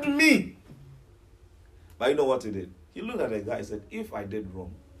slapped me. But you know what he did? He looked at the guy and said, if I did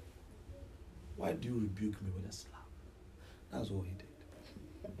wrong, why do you rebuke me with a slap? That's what he did.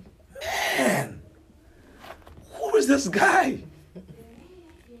 Man, who is this guy?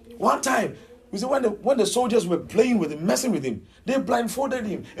 One time, you see, when the soldiers were playing with him, messing with him, they blindfolded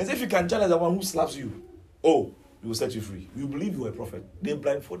him. As if you can tell us the one who slaps you, oh, we will set you free. You believe you are a prophet. They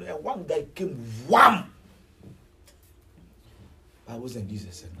blindfolded, and one guy came, wham! Bible said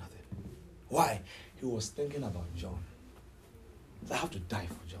Jesus said nothing. Why? He was thinking about John. I have to die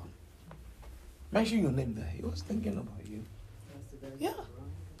for John. Mention your name there. He was thinking about you. Yeah.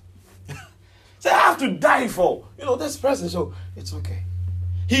 So I have to die for, this person. So it's okay.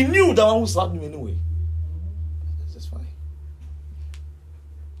 He knew the one who slapped me anyway. That's fine.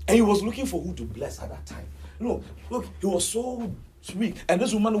 And he was looking for who to bless at that time. Look, he was so sweet. And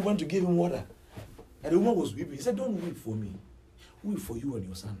this woman who went to give him water. And the woman was weeping. He said, don't weep for me. Weep for you and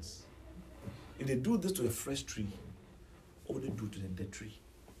your sons. If they do this to a fresh tree, what would they do to the dead tree?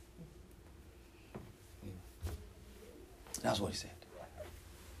 That's what he said.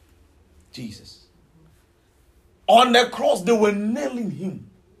 Jesus. On the cross, they were nailing him.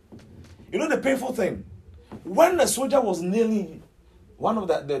 You know the painful thing? When the soldier was nailing one of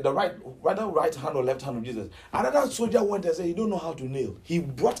the right hand or left hand of Jesus, another soldier went and said, you don't know how to nail. He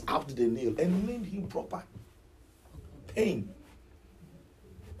brought out the nail and nailed him proper. Pain.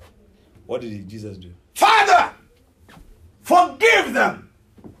 What did Jesus do? Father, forgive them.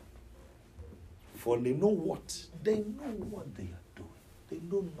 For they know what? They know what they are doing. They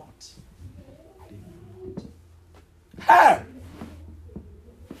know not. They know not. Hey!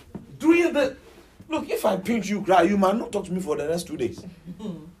 Doing the... Look, if I pinch you, cry, you might not talk to me for the next 2 days.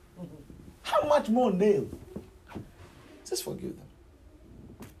 How much more nail? Just forgive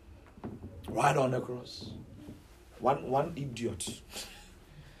them. Right on the cross. One idiot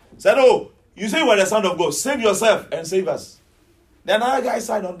said, oh, you say you are the Son of God. Save yourself and save us. Then another guy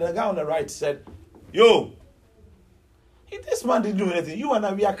the guy on the right said, yo, this man didn't do anything. You and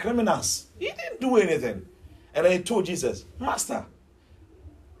I, we are criminals. He didn't do anything. And then he told Jesus, Master,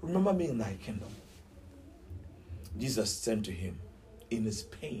 remember me in thy kingdom. Jesus said to him, in his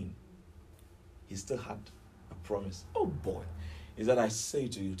pain, he still had a promise. Oh boy, is that I say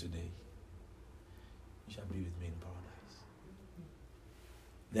to you today, you shall be with me in paradise.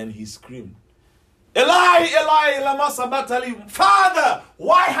 Then he screamed, Eli, Eli, lama sabachthani. Father,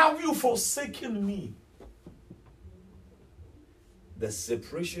 why have you forsaken me? The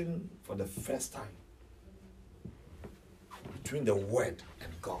separation for the first time between the Word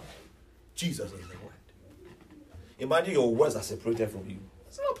and God. Jesus is the Word. Imagine your words are separated from you.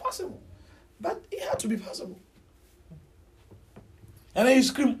 It's not possible. But it had to be possible. And then he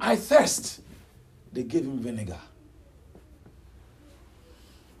screamed, I thirst. They gave him vinegar.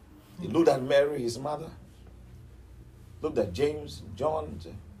 He looked at Mary, his mother. Looked at James, John.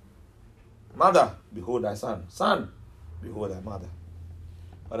 Said, Mother, behold thy son. Son, behold thy mother.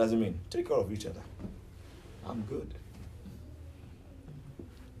 What does it mean? Take care of each other. I'm good.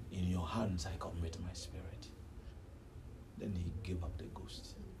 In your hands I commit my spirit. Then he gave up the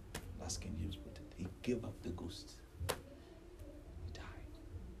ghost. That's King James put it. He gave up the ghost. He died.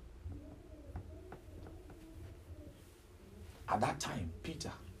 At that time,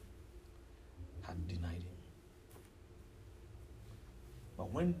 Peter had denied him.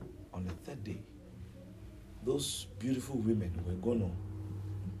 But when on the third day, those beautiful women were going to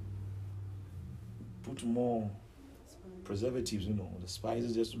put more preservatives, the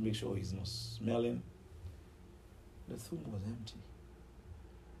spices just to make sure he's not smelling, the tomb was empty.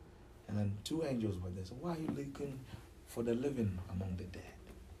 And then 2 angels were there. So why are you looking for the living among the dead?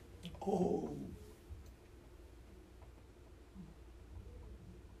 Oh.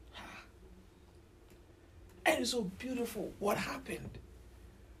 And it's so beautiful. What happened?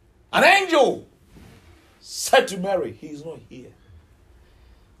 An angel said to Mary, he is not here.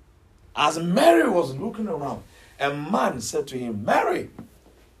 As Mary was looking around, a man said to him, Mary.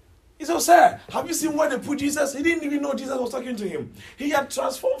 He said, sir, have you seen where they put Jesus? He didn't even know Jesus was talking to him. He had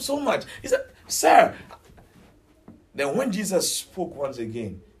transformed so much. He said, sir. Then when Jesus spoke once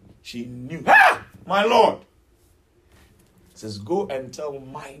again, she knew, my Lord. He says, go and tell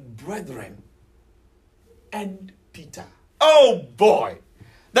my brethren and Peter. Oh boy.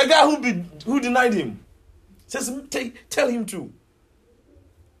 The guy who denied him. Says, tell him to.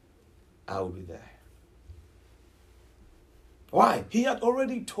 I will be there. Why? He had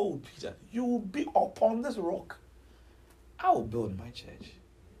already told Peter, you will be upon this rock. I will build my church.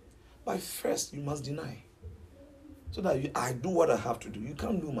 But first, you must deny. So that I do what I have to do. You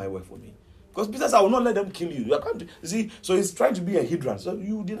can't do my work for me. Because Peter said, I will not let them kill you. You see, so he's trying to be a hindrance. So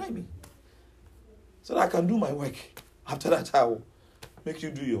you deny me. So that I can do my work. After that, I will make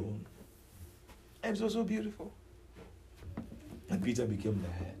you do your own. And it was so beautiful. And Peter became the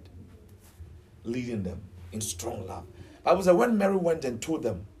head, leading them in strong love. Bible said when Mary went and told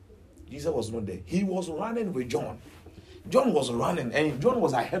them, Jesus was not there. He was running with John. John was running, and John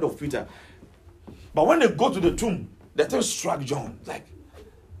was ahead of Peter. But when they go to the tomb, the thing struck John. Like,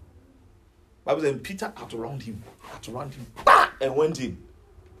 Bible said Peter had to run him, and went in.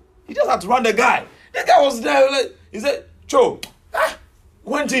 He just had to run the guy. The guy was there. Like, he said, Cho,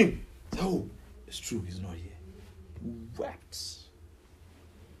 went in. He said, oh, it's true, he's not here. He wept.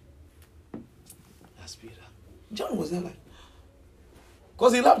 That's Peter. John was there like,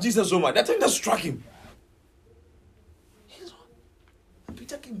 because he loved Jesus so much. That thing just struck him. He's not. And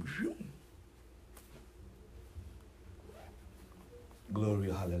Peter came. Glory,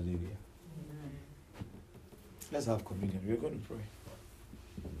 hallelujah. Let's have communion. We're going to pray.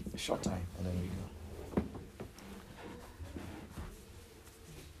 A short time, and then we go.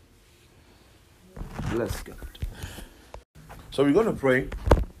 Bless God. So we're going to pray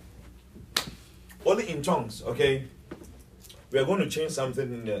only in tongues, okay? We are going to change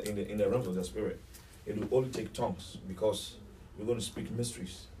something in the realms of the spirit. It will only take tongues because we're going to speak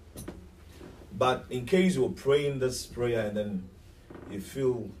mysteries. But in case you're praying this prayer and then you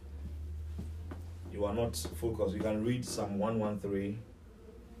feel you are not focused, you can read Psalm 113.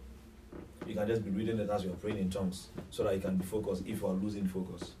 You can just be reading it as you're praying in tongues so that you can be focused if you are losing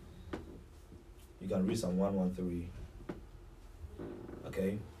focus. You can read Psalm 113.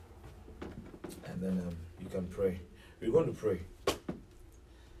 Okay? And then you can pray. We're going to pray.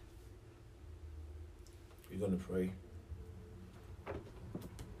 We're going to pray.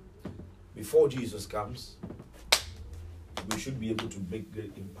 Before Jesus comes, we should be able to make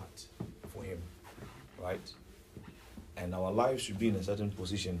great impact for him. Right? And our lives should be in a certain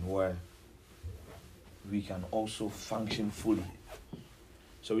position where we can also function fully.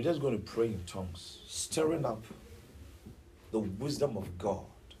 So we're just going to pray in tongues, stirring up the wisdom of God.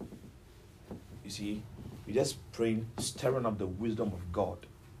 You see, we're just praying, stirring up the wisdom of God.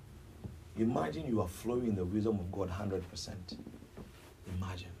 Imagine you are flowing in the wisdom of God 100%.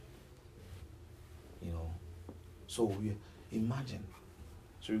 Imagine. So we imagine.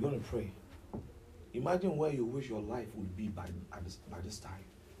 So we're going to pray. Imagine where you wish your life would be by this time.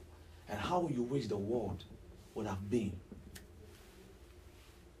 And how you wish the world would have been.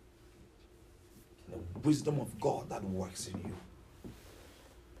 The wisdom of God that works in you.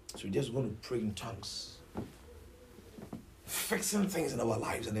 So we're just going to pray in tongues. Fixing things in our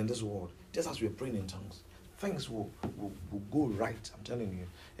lives and in this world. Just as we're praying in tongues. Things will go right. I'm telling you.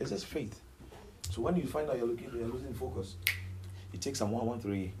 It's just faith. So when you find out you're losing focus, You take Psalm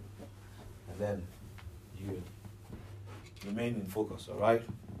 113, and then you remain in focus, all right?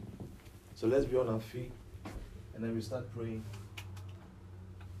 So let's be on our feet, and then we start praying.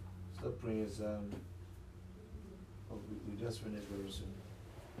 Start praying is, we just finished very soon.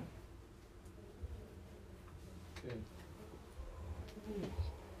 Okay.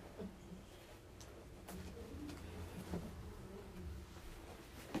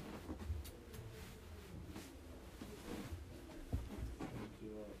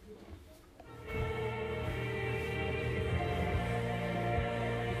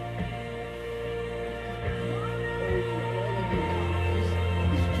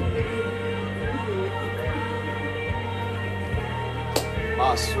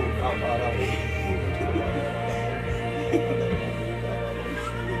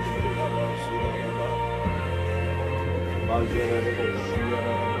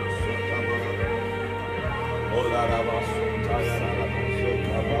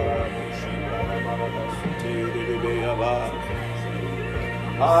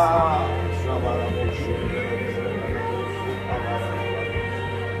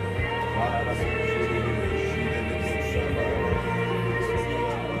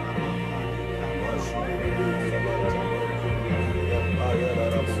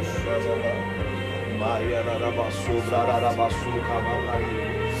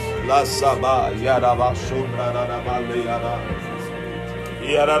 La Saba Yarabasu Rarabalayana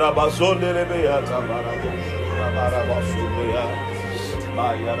Yarabazonde Beata Barabasuya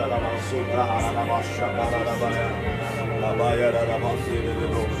Bayarabasu Rahabasha Barabaya Labayarabasu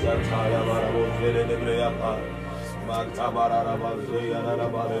Sataya Barabos de Breapa Makabarabazia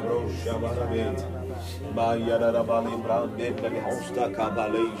Rabalebrosia Barabet Bayarabali Brande Hosta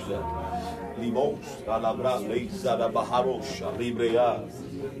Cabaleja Limos, Calabra, Leisa da Baharosha, Librea,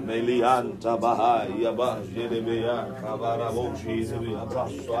 Melianta Bahaya, Bajedebea, Cabaraboshi,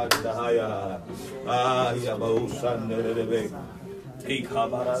 Abraso, Dahaya, Ayabosan, Nerebe,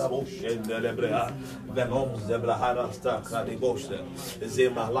 Ikabaraboshe, Nebrea, Venoms, the Braharasta, Cadiboshe,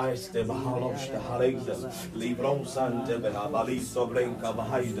 Zemalais, the Bahalosh, the Hareza, Libron Sante, Behabali, Sobrenka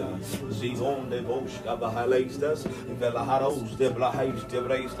Bahaida, Zidon de Boshka Bahalaistas, Velaharos, the Blahais, the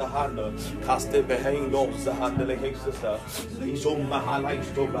Brace, the Handa, Caste behind us, the Handle Hexasa, Zizum Mahalais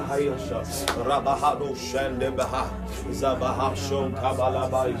to Bahayasa, Rabahadosh and the Baha, Zabahashon,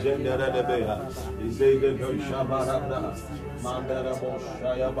 Kabalaba, Zenderebea, Zede Shabarabda. Mandara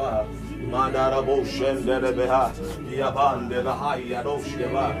Boshayaba, Mandara Boshenderebeha, Yabande Bahaya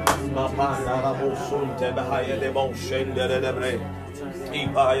Dosheva, Mapandara Bosunte Bahaya de Boshenderebre.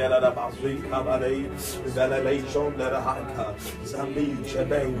 Ipaya da Basri Cabaret, Zalation de Haka, Zambi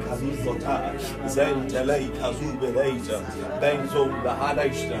Cheben Kazikota, Zentele Kazubeleza, Benzo the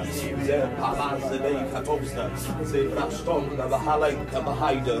Hadesta, Zen Palas de Katosta, Zebraston the Bahalai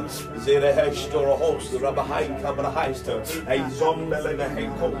Kabahida, Zerehestor host, Rabahai Kabrahaister, a Zombele the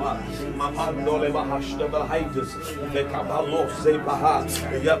Henkoma, Mapando Levahash the Bahaidas, the Kabalos Zebaha,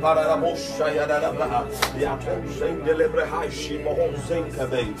 Yabarabosha Yadabaha, Yatom Zen Delebrehai Shimo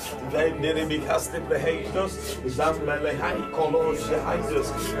Zenkabe, then Nerimicaste Behaidos, Zambalehai Colos Behaidos,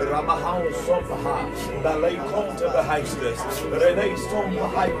 Ramahau Sopaha, Balay Conte Behaistus, Rene Stone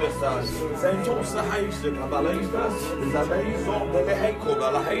Behaidus, Zentos the Heist, Cabalaistas, Zamazon the Beheko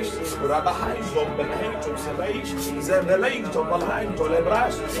Balahais, Rabahaisom Behaito Sebage, Zembelaito Balhaito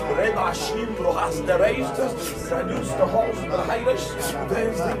Lebras, Rebashim Rohas the Raistas, Zadus the Horse Behaidos,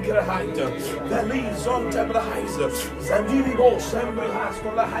 then Zinkerhaiter, the Lees on Tebrahaiser, Zandiri Sempre has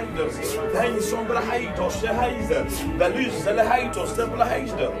for the Haiders, then some the Haitos, the Heiser, the Luz, the Haitos, the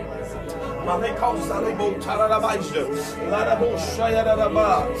Heiser. Malekos Salebo Tarabaister, Larabo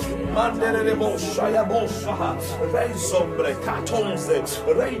Shayaraba, Manderebo Shayabosaha, Resombre, Catonze,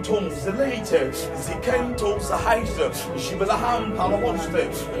 Retons, later, Zikentos, the Heiser, Shibalaham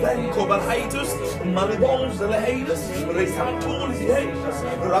Palamoste, then Cobalhaitus, Malibons, the Haidas, Resantul, the Haidas,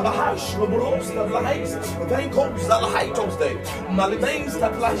 Rabahash, Robros, the Lahais, then comes the Haitos Day, Malibanes, the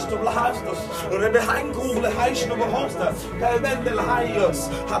Plash of Lahastos, Rebehanko, the Haish of the Hosta, Heaven the Lahayos,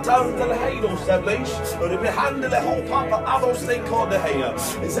 Hatar the Lahayos. Behandle the whole papa, Ados they call the hair.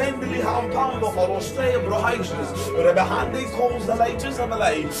 Is endly how pound of or stay of Rohaistus. Rebehandi calls the latest of the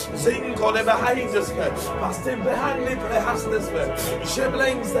lay. Zing call the Behaidus, Pastin behanded the Hastis,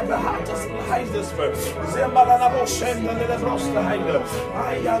 Shiblains the Behatas and Haidus, Zembaranabo and the Frosta Hider.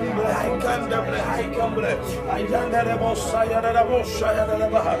 I am the Hankan, the Haikam, I done the Bosaya, the Bosaya, the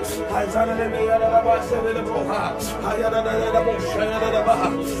Baha, I done the Mayada, the Broha, I had the Bosaya, the Baha,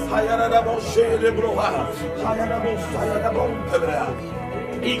 I had the Moshe de Broha, Hayana Mosaya de Bompebra,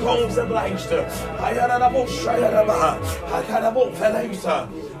 He comes the blaster. I had a bush, I had a bar. I had a boat, Felisa.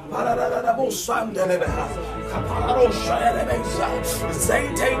 Pararabo Sandeleha, Caparado Shayabesa,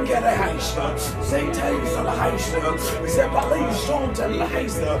 Satan get a heisha, Satan is a heisha, Zebalation to the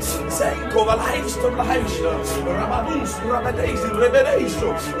heisha, Zanko the heist of the heisha, Ramadus, Rabades,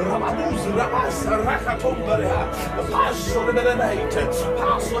 Revelation, Ramadus, Rabas, Rakatomberea, the pass of the Benate,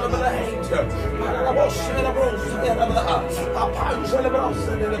 pass of the hate, Pararabo Shayabros, a punch of the Bros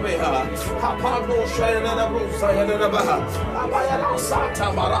and the Beha, a Pablo Shayabros, and the Baha, a Bayana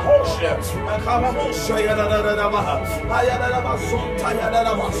Sata Mara. Hey,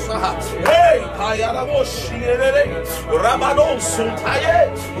 Ramadan Suntaye,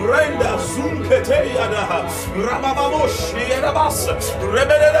 Renda Zunkete Yadaha, Ramabamoshi Yadabas,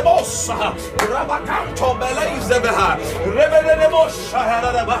 Rebedebosa, Rabakanto Belezebeha, Rebedebosha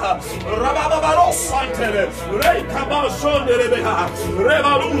Yadabaha, Rababarosantele, Rekabashon de Rebeha,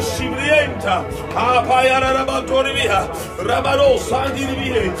 Revalushi Brienta, Apayarabatoriha, Rabaros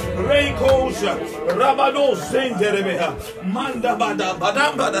Sandiribihe. Reikosha, Rabado Senderebeha, Manda Bada,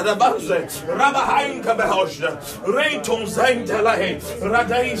 Badamba da Banze, Rabahainka Behosha, Reiton Zentelahe,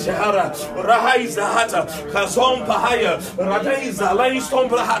 Radaiza Hara, Rahaiza Hata, Kazom Pahaya, Radaiza, Laiston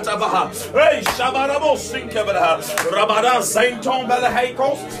Brahata Baha, Hey, Shabarabo Sinkabaha, Rabada Sainton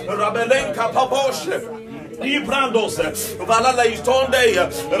Belahekos, Rabelenka Paposhe. Ibrandos, Valala Istonde,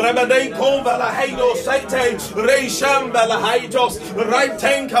 Rebede Convala Haido Sate, Reisham Balahaitos,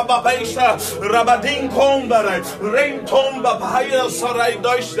 Raitenka Babesha, Rabadin Combare, Rain Tomba Pahaya Sarai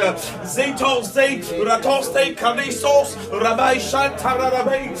Deutsche, Zetos de Ratoste Canisos, Rabai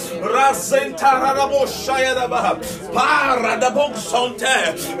Shantarabe, Rasentarabo Shayadaba, Para the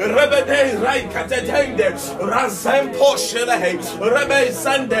Boxonte, Rebede Raikatende, Razem Poshele, Rebe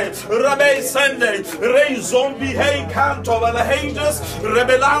Sende, Raise. Zombie hey canto van de heiders,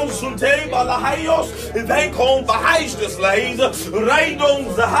 rebellaan zonte van de heios, wij komen van heiders leiden,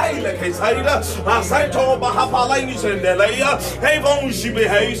 rijden de heiligheid, maar zijn toch bij hapalainis in de leia, hij woont je bij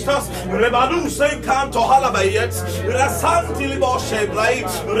heiders, rebelloos en canto halabeit, rasanti liboshe blij,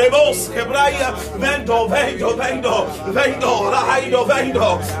 rebos gebreien, vendo, la heido,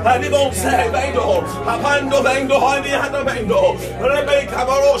 en die woont zij, vendo, hij die had vendo, Rebecca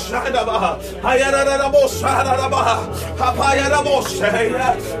Barosha, Hayana Bos. Papaya Bossa,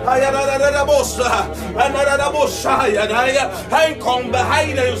 Hayana Bossa, another Bossa, Hank on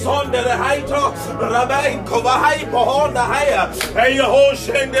behind us on the Haito, Rabbi Kovahai on the higher, and your whole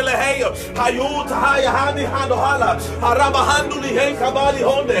Shendele Hayo, Hayut Haya Hani Handohala, Arabahandu the Henkabali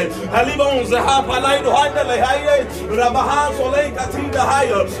Honde, Alibons the Hapalai Honda Haye, Rabahan Sole Katinda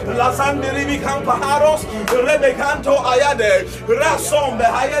Hayo, La Sanderibi Campaharos, Rebecanto Ayade, Rason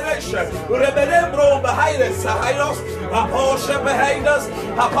Behayadesh, Rebelembro behind. Sahayos, Aposha behind us,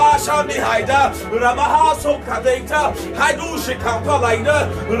 Apasha behind us, Rabahaso Kadeta, Haidushi Kampalaida,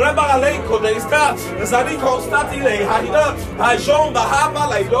 Rabale Kodesta, Zadiko Statile Haida, Ajon Bahama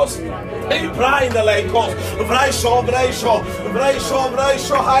Laidos, Brian the Lakos, Vraisho,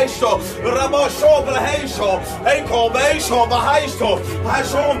 Haisho, Rabasho, Brahisho, Eko Beisho, Bahaisto,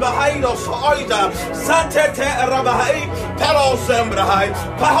 Ajon Bahaidos, Oida, Santete Rabahai, Palo Zembrahai,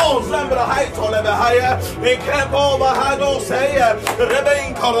 Paho Zembrahai, Tolebahaya, Ekepo Bahado Saya,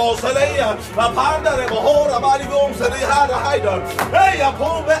 Rebin Korosalea, Apanda Rebohora, Barigons, and Hada Haida, Hey,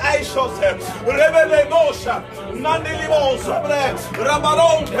 upon the Aishos, Rebele Mosha, Nandilimo Sobre,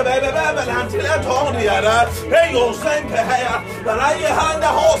 Rabaron, Kebebe, Antiatonia, Hey, you send the hair, the Rayahanda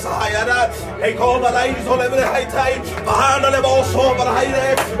Horse Hayada, Eko Balais on every high time, Bahana Lebos over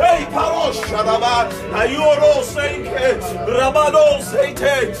Haide, Hey, Paroshadaba, Ayuro Senke, Rabado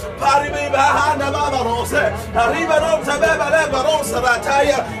Sate, Paribi Bahana Babarose, Arribaronsa Beba Barosa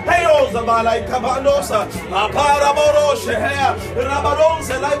Rataya, Heyosa Balai Cabanosa, Aparaboroshe hair,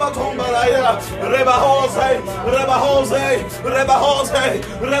 Rabaronsa Laibatombalaya, Rebahose,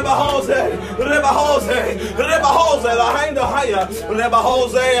 la Hinda Haya,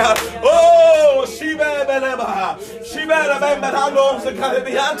 Rebahose, oh, Shibe Beleba, Shibe Bembadons, the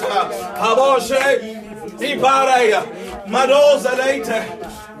Caribianta, Haboshe, Tipareya, Madoza later,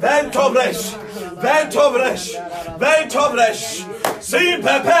 Ventovresh, Sim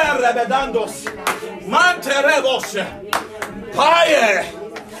Pepe Rebedandos, Manterebos, Paye,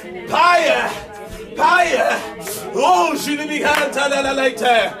 oh, she didn't be hand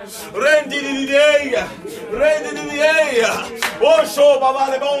later, Rendi oh, show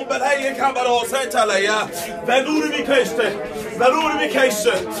Baba le Bon, but hey, Camaro Sentalaya, Venduri Christe,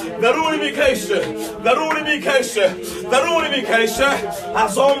 Verunification.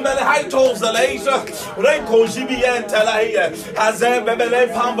 Azombele haitos the laser. Reko Jibien Telaia. Azembele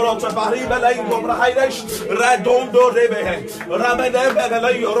Pambrote Baribele Gobrahaidesh. Radondo Rebe.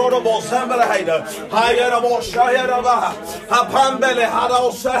 Rabedebele Rodobo Samberhaida. Hayarabo Shayaraba. Apambele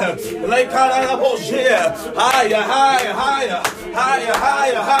Hadose. Lekarabo Shia. Higher.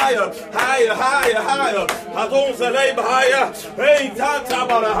 Adon Zaleb higher. Hey, Tata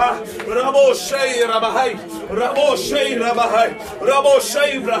Baraha. Rabo Shay Rabahai. Rabo Shay Rabahai. Rabo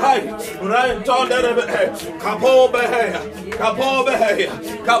Shay Rahai. Ranton Kapo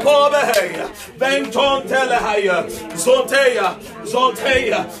Beheya. Benton Telehaya. Zoteya.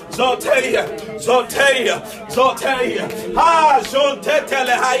 Ha, Jonte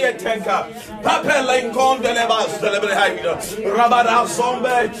Telehaya Tenka. Papa Lincoln Delebas Delebrehida. Rabada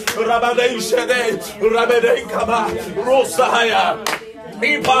Sombe. Rabade Shede. Rabade Kaba. Rosahaya.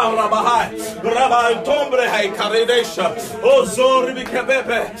 Ipa Rabahai, Rabba Tombre Karedesha, Ozori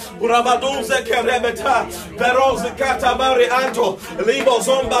Bikebepe, Rabadunze Kerebeta, Veroz Katabari Anto, Libo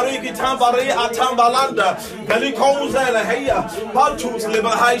Zombariki Tambari Atambalanda, Velikonze Leheya, Pantus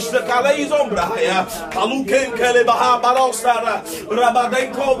Libahaish the Calais Ombrahaya, Paluken Kelebaha Balosara,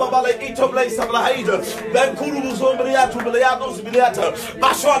 Rabadenko Babale Itobles of Lahaida, then Kuru Zombria to Biliados Biliata,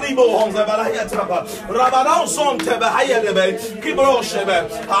 Bashwanibo Honza Balahayataba, Rabadon Son Tebahaya Debe, Kibroshe.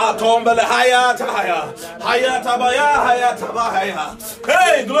 Atombele Hayatabaya.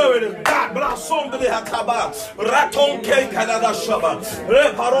 Hey, glory to God. Brasombele Hataba. Raton K Canada Shaba.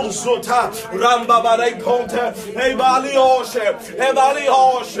 Reparon Sota. Ramba Bale Conte. Evali Oshe.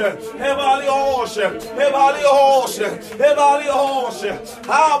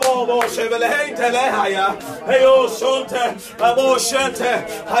 Abo Shevele Telehaya. Heyo Sonte. Abo Shente.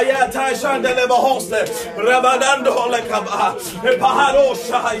 Hayata Shandele Bahoste. Rabadando Lekaba. Paharo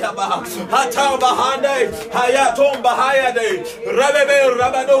Shahayaba, Hatambahande, Hayatom Bahayade,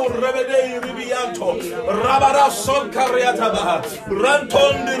 Rabado, Ribianto, Rabara Son Kariataba,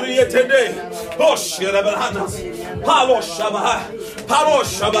 Ranton Rietede, Bosh Rabahanas, Palosh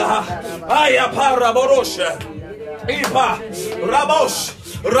Shabaha, Ayapara Borosha, Ipa,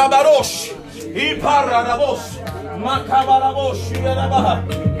 Rabarosh, Ipara Rabos, Makabarabosh Yarabaha,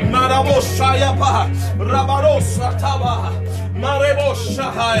 Maraboshayapa, Rabarosa Tabaha.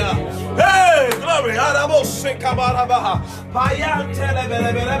 Mareboshahaya. Hey, glory. Araboshe kabarabaha.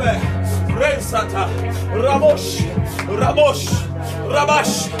 Payantelebelebelebe. Resata. Rabash.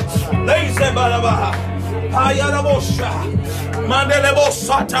 Leize barabaha. Payarabosha.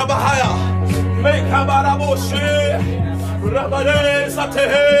 Mandelebosata bahaya. Mekabaraboshe. Rabade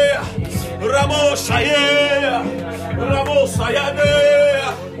satehe. Rabosayade.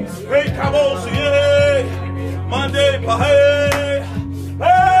 Hey, Kabosie. Mande pahe,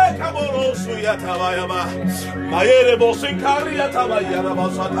 hey, Kamoro Suyatabayama, Mayere Bosinkari Atabayana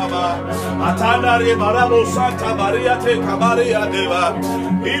Basataba, Atanari Barabo Santa Maria Te Kamaria Deva,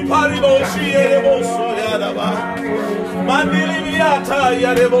 Iparibo Shiere Suyadaba, Mandiliata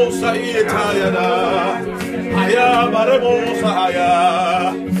Yarebo Sayeta Yada, Aya Barebo Sahaya,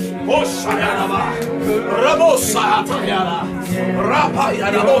 Oshayana, Rabosa Tayana. Rapaya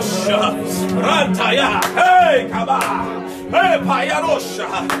Rabosha, Rantaya, hey Kaba, hey Payarosha,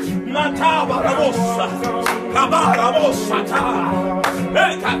 Mataba Rabosa, Kabarabosa,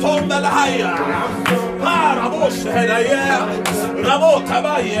 hey Katomba Lahaya, Parabosha, Rabota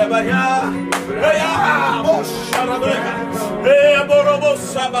Baya, hey Abosha, hey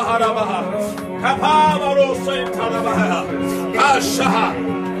Borobosa Baharabaha, Kapabarosa Tarabaha, Kashaha,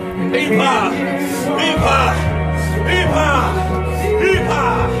 Ipa,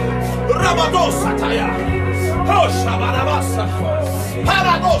 Rabadosa Taya, Hosha Barabasa,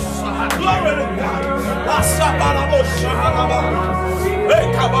 Paradosa, glory to God, Asa Barabosha,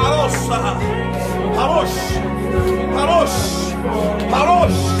 Ekabarosa, Parosh,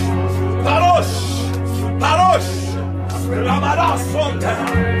 Rabadasonta,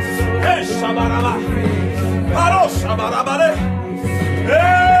 Esha Baraba, Parosha Barabare,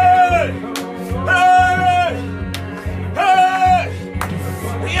 hey!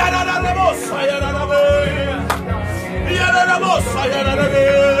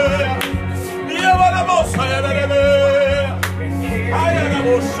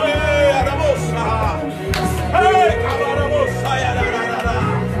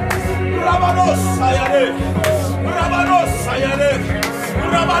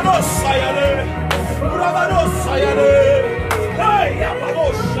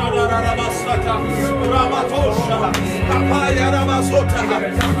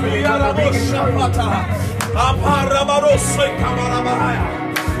 Aparabarose kamarabaya.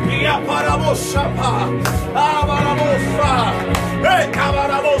 Yaparaboshapa. Abarabosa. Hey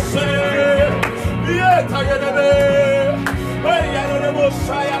kamarabose. Yetayebe. Hey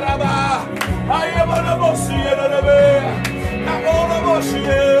yarabosa yaraba. Ayabarabosi yarebe. Kabarabosi.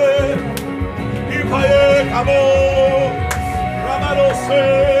 Ipaye kamo. Rabarose.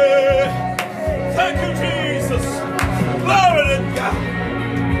 Thank you, Jesus. Glory to God.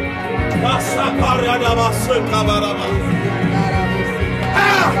 Thank you,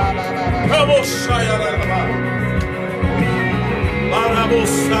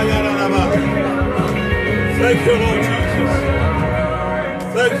 Lord Jesus.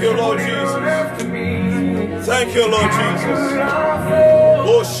 Thank you, Lord Jesus. Thank you, Lord Jesus.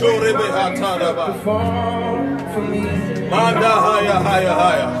 Manda haya haya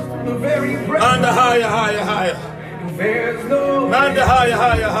haya. Manda haya haya haya. Manda haya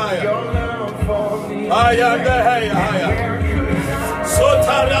haya haya. Haya haya haya.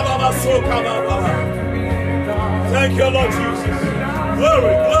 Sotara baba soka baba. Thank you, Lord Jesus.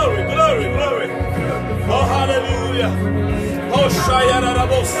 Glory, glory, glory, glory. Oh, hallelujah. Oh, shayara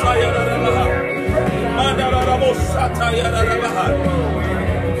rabo shayara rabaha. Mandara rabo satayara rabaha.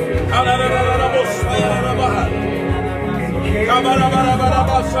 Halara rabo shayara rabaha. Kabara bara bara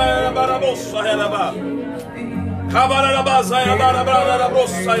bara shayara bara bo shayara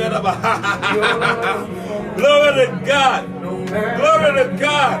rabaha. Glory to God. Glory to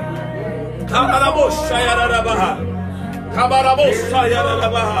God.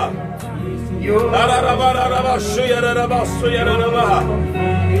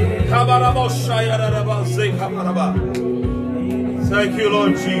 Thank you,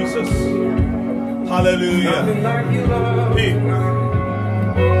 Lord Jesus. Hallelujah.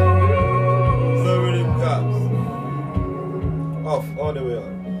 Glory to God. Off, all the way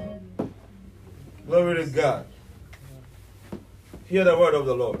up. Glory to God. Hear the word of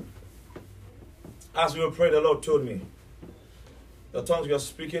the Lord. As we were praying, the Lord told me, the tongues you are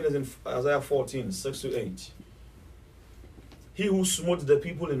speaking is in Isaiah 14, 6-8. He who smote the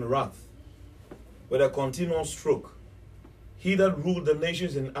people in wrath with a continual stroke, he that ruled the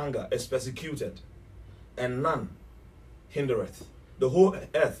nations in anger is persecuted, and none hindereth. The whole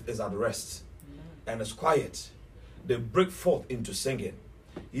earth is at rest, and is quiet. They break forth into singing.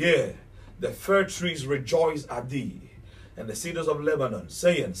 Yea, the fir trees rejoice at thee, and the cedars of Lebanon,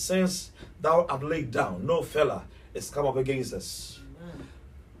 saying, since thou art laid down, no feller is come up against us. Amen.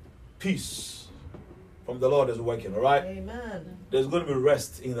 Peace from the Lord is working, all right? Amen. There's going to be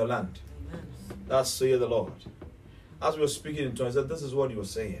rest in the land. Amen. That's say the Lord. As we were speaking in tongues, this is what he was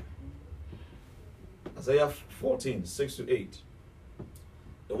saying. Isaiah 14, 6-8.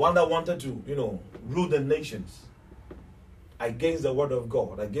 The one that wanted to, rule the nations against the word of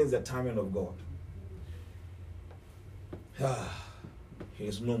God, against the timing of God. He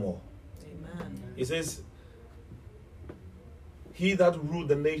is no more. Amen. He says, he that ruled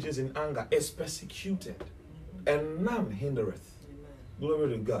the nations in anger is persecuted, and none hindereth. Glory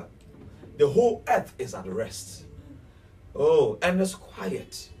to God. The whole earth is at rest. Oh, and it's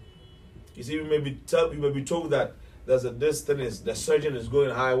quiet. You see, you may be told that the surgeon is going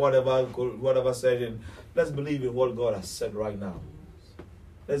high, whatever surgeon. Let's believe in what God has said right now.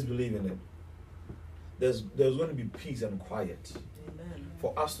 Let's believe in it. There's going to be peace and quiet. Amen.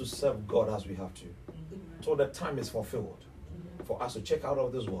 For us to serve God as we have to. Amen. So the time is fulfilled. Amen. For us to check out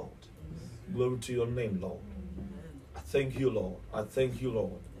of this world. Amen. Glory to your name, Lord. Amen. I thank you, Lord. I thank you,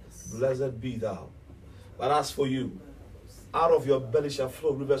 Lord. Yes. Blessed be thou. But as for you, out of your belly shall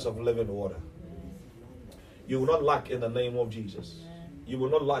flow rivers of living water. You will not lack in the name of Jesus. You will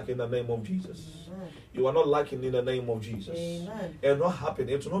not lack in the name of Jesus. You are not lacking in the name of Jesus. Amen. It will not happen.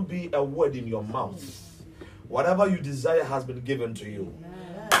 It will not be a word in your mouth. Whatever you desire has been given to you.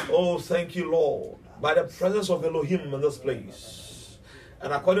 Amen. Oh, thank you, Lord. By the presence of Elohim in this place,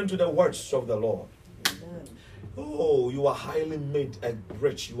 and according to the words of the Lord. Amen. Oh, you are highly made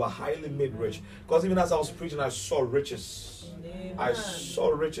rich. You are highly made rich. Because even as I was preaching, I saw riches. Amen. I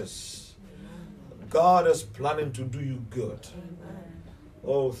saw riches. Amen. God is planning to do you good. Amen.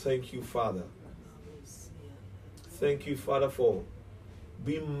 Oh, thank you, Father. Thank you, Father, for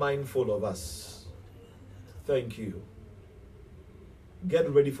being mindful of us. Thank you. Get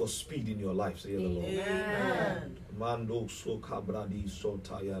ready for speed in your life, say the Lord. Amen. Mando so kabradi so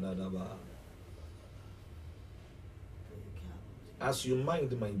tayadadaba. As you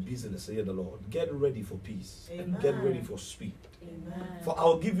mind my business, say the Lord, get ready for peace. Amen. And get ready for speed. Amen. For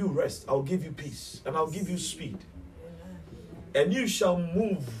I'll give you rest, I'll give you peace, and I'll give you speed. Amen. And you shall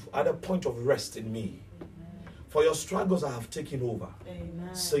move at a point of rest in me. For your struggles I have taken over,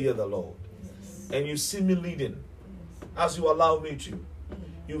 amen. Say the Lord. Yes. And you see me leading as you allow me to.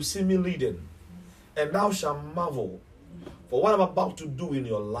 You see me leading. And thou shalt marvel. For what I'm about to do in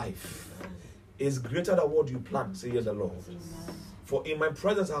your life is greater than what you planned, saith the Lord. For in my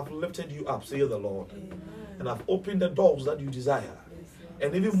presence I have lifted you up, saith the Lord. And I've opened the doors that you desire.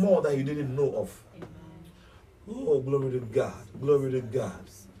 And even more that you didn't know of. Oh, glory to God. Glory to God.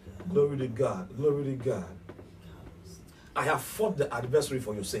 Glory to God. Glory to God. I have fought the adversary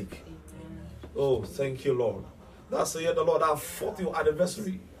for your sake. Oh, thank you, Lord. That's the Lord. I have fought your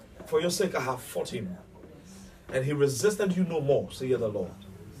adversary. For your sake, I have fought him. And he resisted you no more, saith the Lord.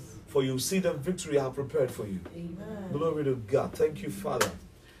 For you see the victory I have prepared for you. Amen. Glory to God. Thank you, Father.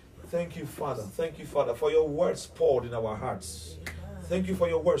 Thank you, Father. Thank you, Father, for your words poured in our hearts. Amen. Thank you for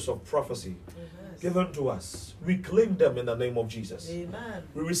your words of prophecy given to us. We claim them in the name of Jesus. Amen.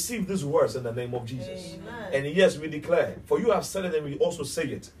 We receive these words in the name of Jesus. Amen. And yes, we declare, for you have said it and we also say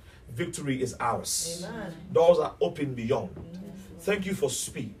it, victory is ours. Amen. Doors are open beyond. Amen. Thank you for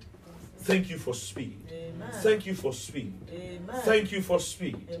speed. Thank you for speed. Amen. Thank you for speed. Amen. Thank you for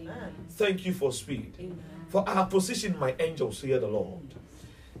speed. Amen. Thank you for speed. Amen. For I have positioned my angels here, the Lord.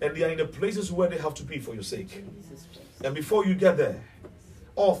 And they are in the places where they have to be for your sake. And before you get there,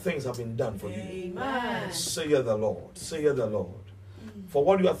 all things have been done for you. Amen. Say the Lord. Say the Lord. For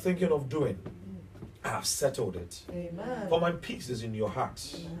what you are thinking of doing, I have settled it. Amen. For my peace is in your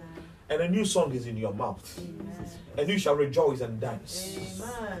heart. Amen. And a new song is in your mouth. Amen. And you shall rejoice and dance.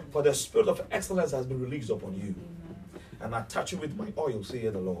 Amen. For the spirit of excellence has been released upon you. Amen. And I touch you with my oil, say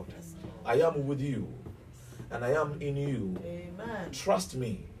the Lord. I am with you. And I am in you. Amen. Trust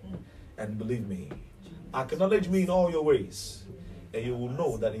me and believe me. Acknowledge me in all your ways. And you will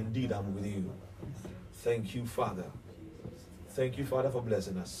know that indeed I'm with you. Thank you, Father. Thank you, Father, for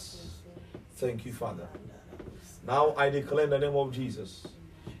blessing us. Thank you, Father. Now I declare in the name of Jesus,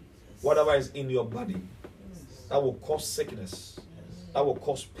 whatever is in your body that will cause sickness, that will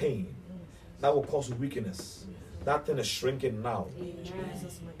cause pain, that will cause weakness, that thing is shrinking now.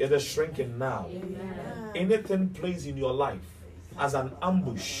 It is shrinking now. Anything placed in your life as an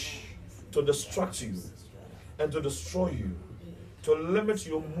ambush to distract you and to destroy you, to limit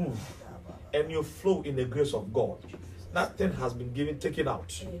your move and your flow in the grace of God, that thing has been taken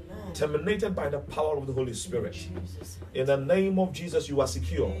out, terminated by the power of the Holy Spirit. In the name of Jesus, you are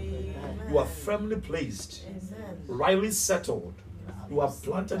secure. You are firmly placed, rightly settled. You are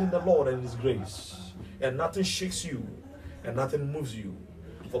planted in the Lord and His grace, and nothing shakes you, and nothing moves you.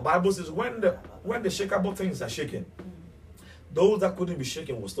 For Bible says, when the shakeable things are shaken, those that couldn't be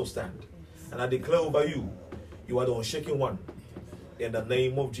shaken will still stand. And I declare over you, you are the unshaken one. In the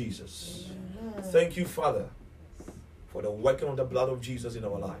name of Jesus. Thank you, Father, for the working of the blood of Jesus in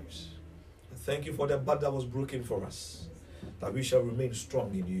our lives. Thank you for the blood that was broken for us, that we shall remain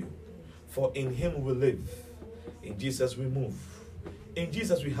strong in you. For in Him we live, in Jesus we move, in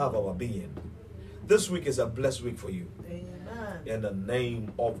Jesus we have our being. This week is a blessed week for you. Amen. In the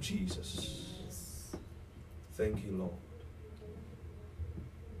name of Jesus. Thank you, Lord.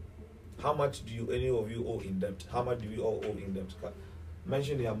 How much do any of you owe in debt? How much do we all owe in debt?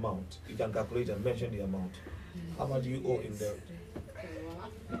 Mention the amount. You can calculate and mention the amount. How much do you owe in debt?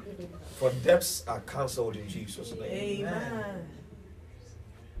 For debts are cancelled in Jesus' name. Amen.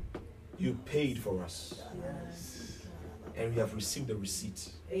 You paid for us. Yes. And we have received the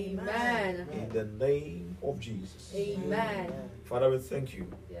receipt. Amen. In the name of Jesus. Amen. Father, we thank you.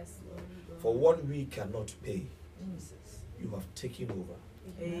 Yes, Lord. For what we cannot pay, you have taken over.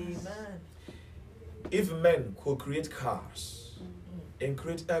 Amen. If men could create cars and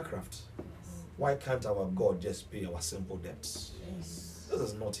create aircraft, why can't our God just pay our simple debts? Yes. This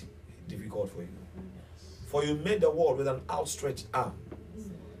is not difficult for you. For you made the world with an outstretched arm,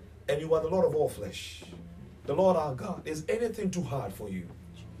 and you are the Lord of all flesh. The Lord our God. Is anything too hard for you?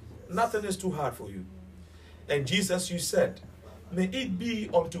 Nothing is too hard for you. And Jesus, you said, may it be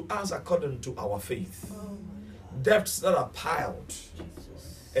unto us according to our faith. Debts that are piled,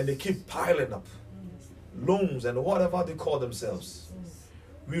 and they keep piling up. Loans and whatever they call themselves.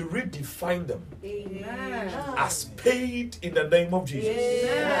 We redefine them. Amen. As paid in the name of Jesus.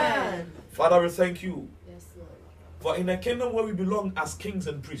 Amen. Father, we thank you. Yes, Lord. For in a kingdom where we belong as kings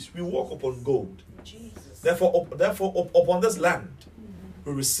and priests, we walk upon gold. Jesus. Therefore, upon this land,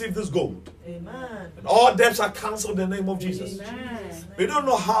 we receive this gold. Amen. And all debts are cancelled in the name of Jesus. Amen. We don't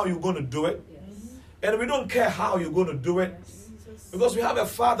know how you're going to do it. Yes. And we don't care how you're going to do it. Yes. Because we have a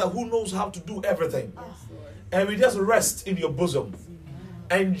Father who knows how to do everything. Yes, and we just rest in your bosom,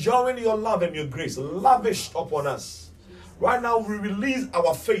 enjoying your love and your grace lavished upon us. Right now we release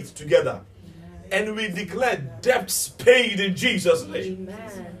our faith together, and we declare debts paid in Jesus' name.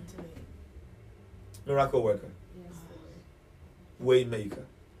 Amen. Miracle worker. Yes, Lord. Way maker.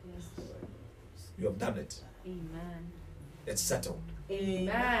 Yes, Lord. You have done it. Amen. It's settled.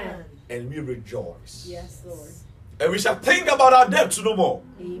 Amen. And we rejoice. Yes, Lord. And we shall think about our debts no more.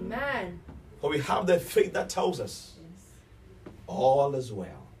 Amen. For we have the faith that tells us Yes. all is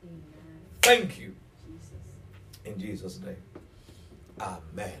well. Amen. Thank you. Jesus. In Jesus' name.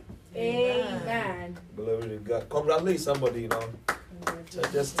 Amen. Amen. Glory to God. Congratulate somebody, So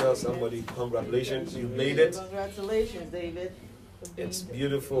just tell somebody, congratulations, you made it. Congratulations, David. It's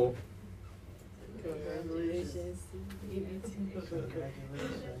beautiful. Congratulations.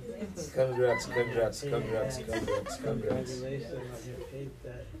 Congrats, congrats, congrats, congrats, congrats. Congratulations on your faith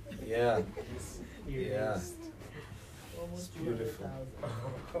that Yeah, you yeah. raised. It's beautiful.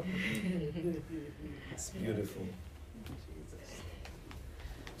 It's beautiful.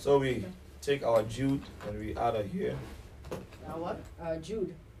 So we take our Jude and we add it here. Now what?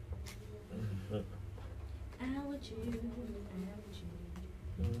 Jude. Mhm. Our Jude, our Jude,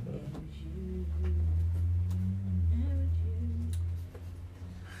 Mhm. our Jude, our Jude,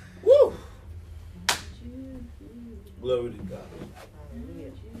 Woo! our Jude, Glory to God. Hallelujah.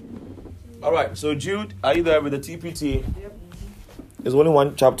 Jude. All right, so Jude, are you there with the TPT? Yep. There's only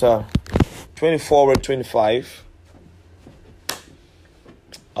one chapter, 24 and 25.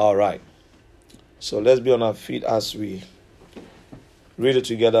 All right. So let's be on our feet as we read it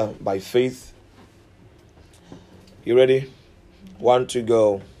together by faith. You ready? 1 to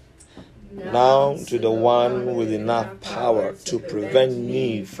go. Now to the one with enough power to prevent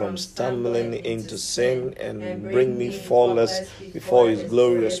me from stumbling into sin and bring me faultless before his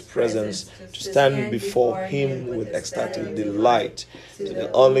glorious presence, to stand before him with ecstatic delight. To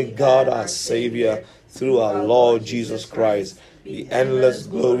the only God our Savior, through our Lord Jesus Christ, the endless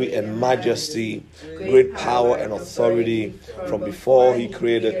glory and majesty, great power and authority from before he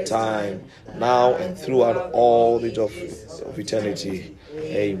created time, now and throughout all the age of eternity.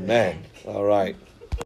 Amen. All right.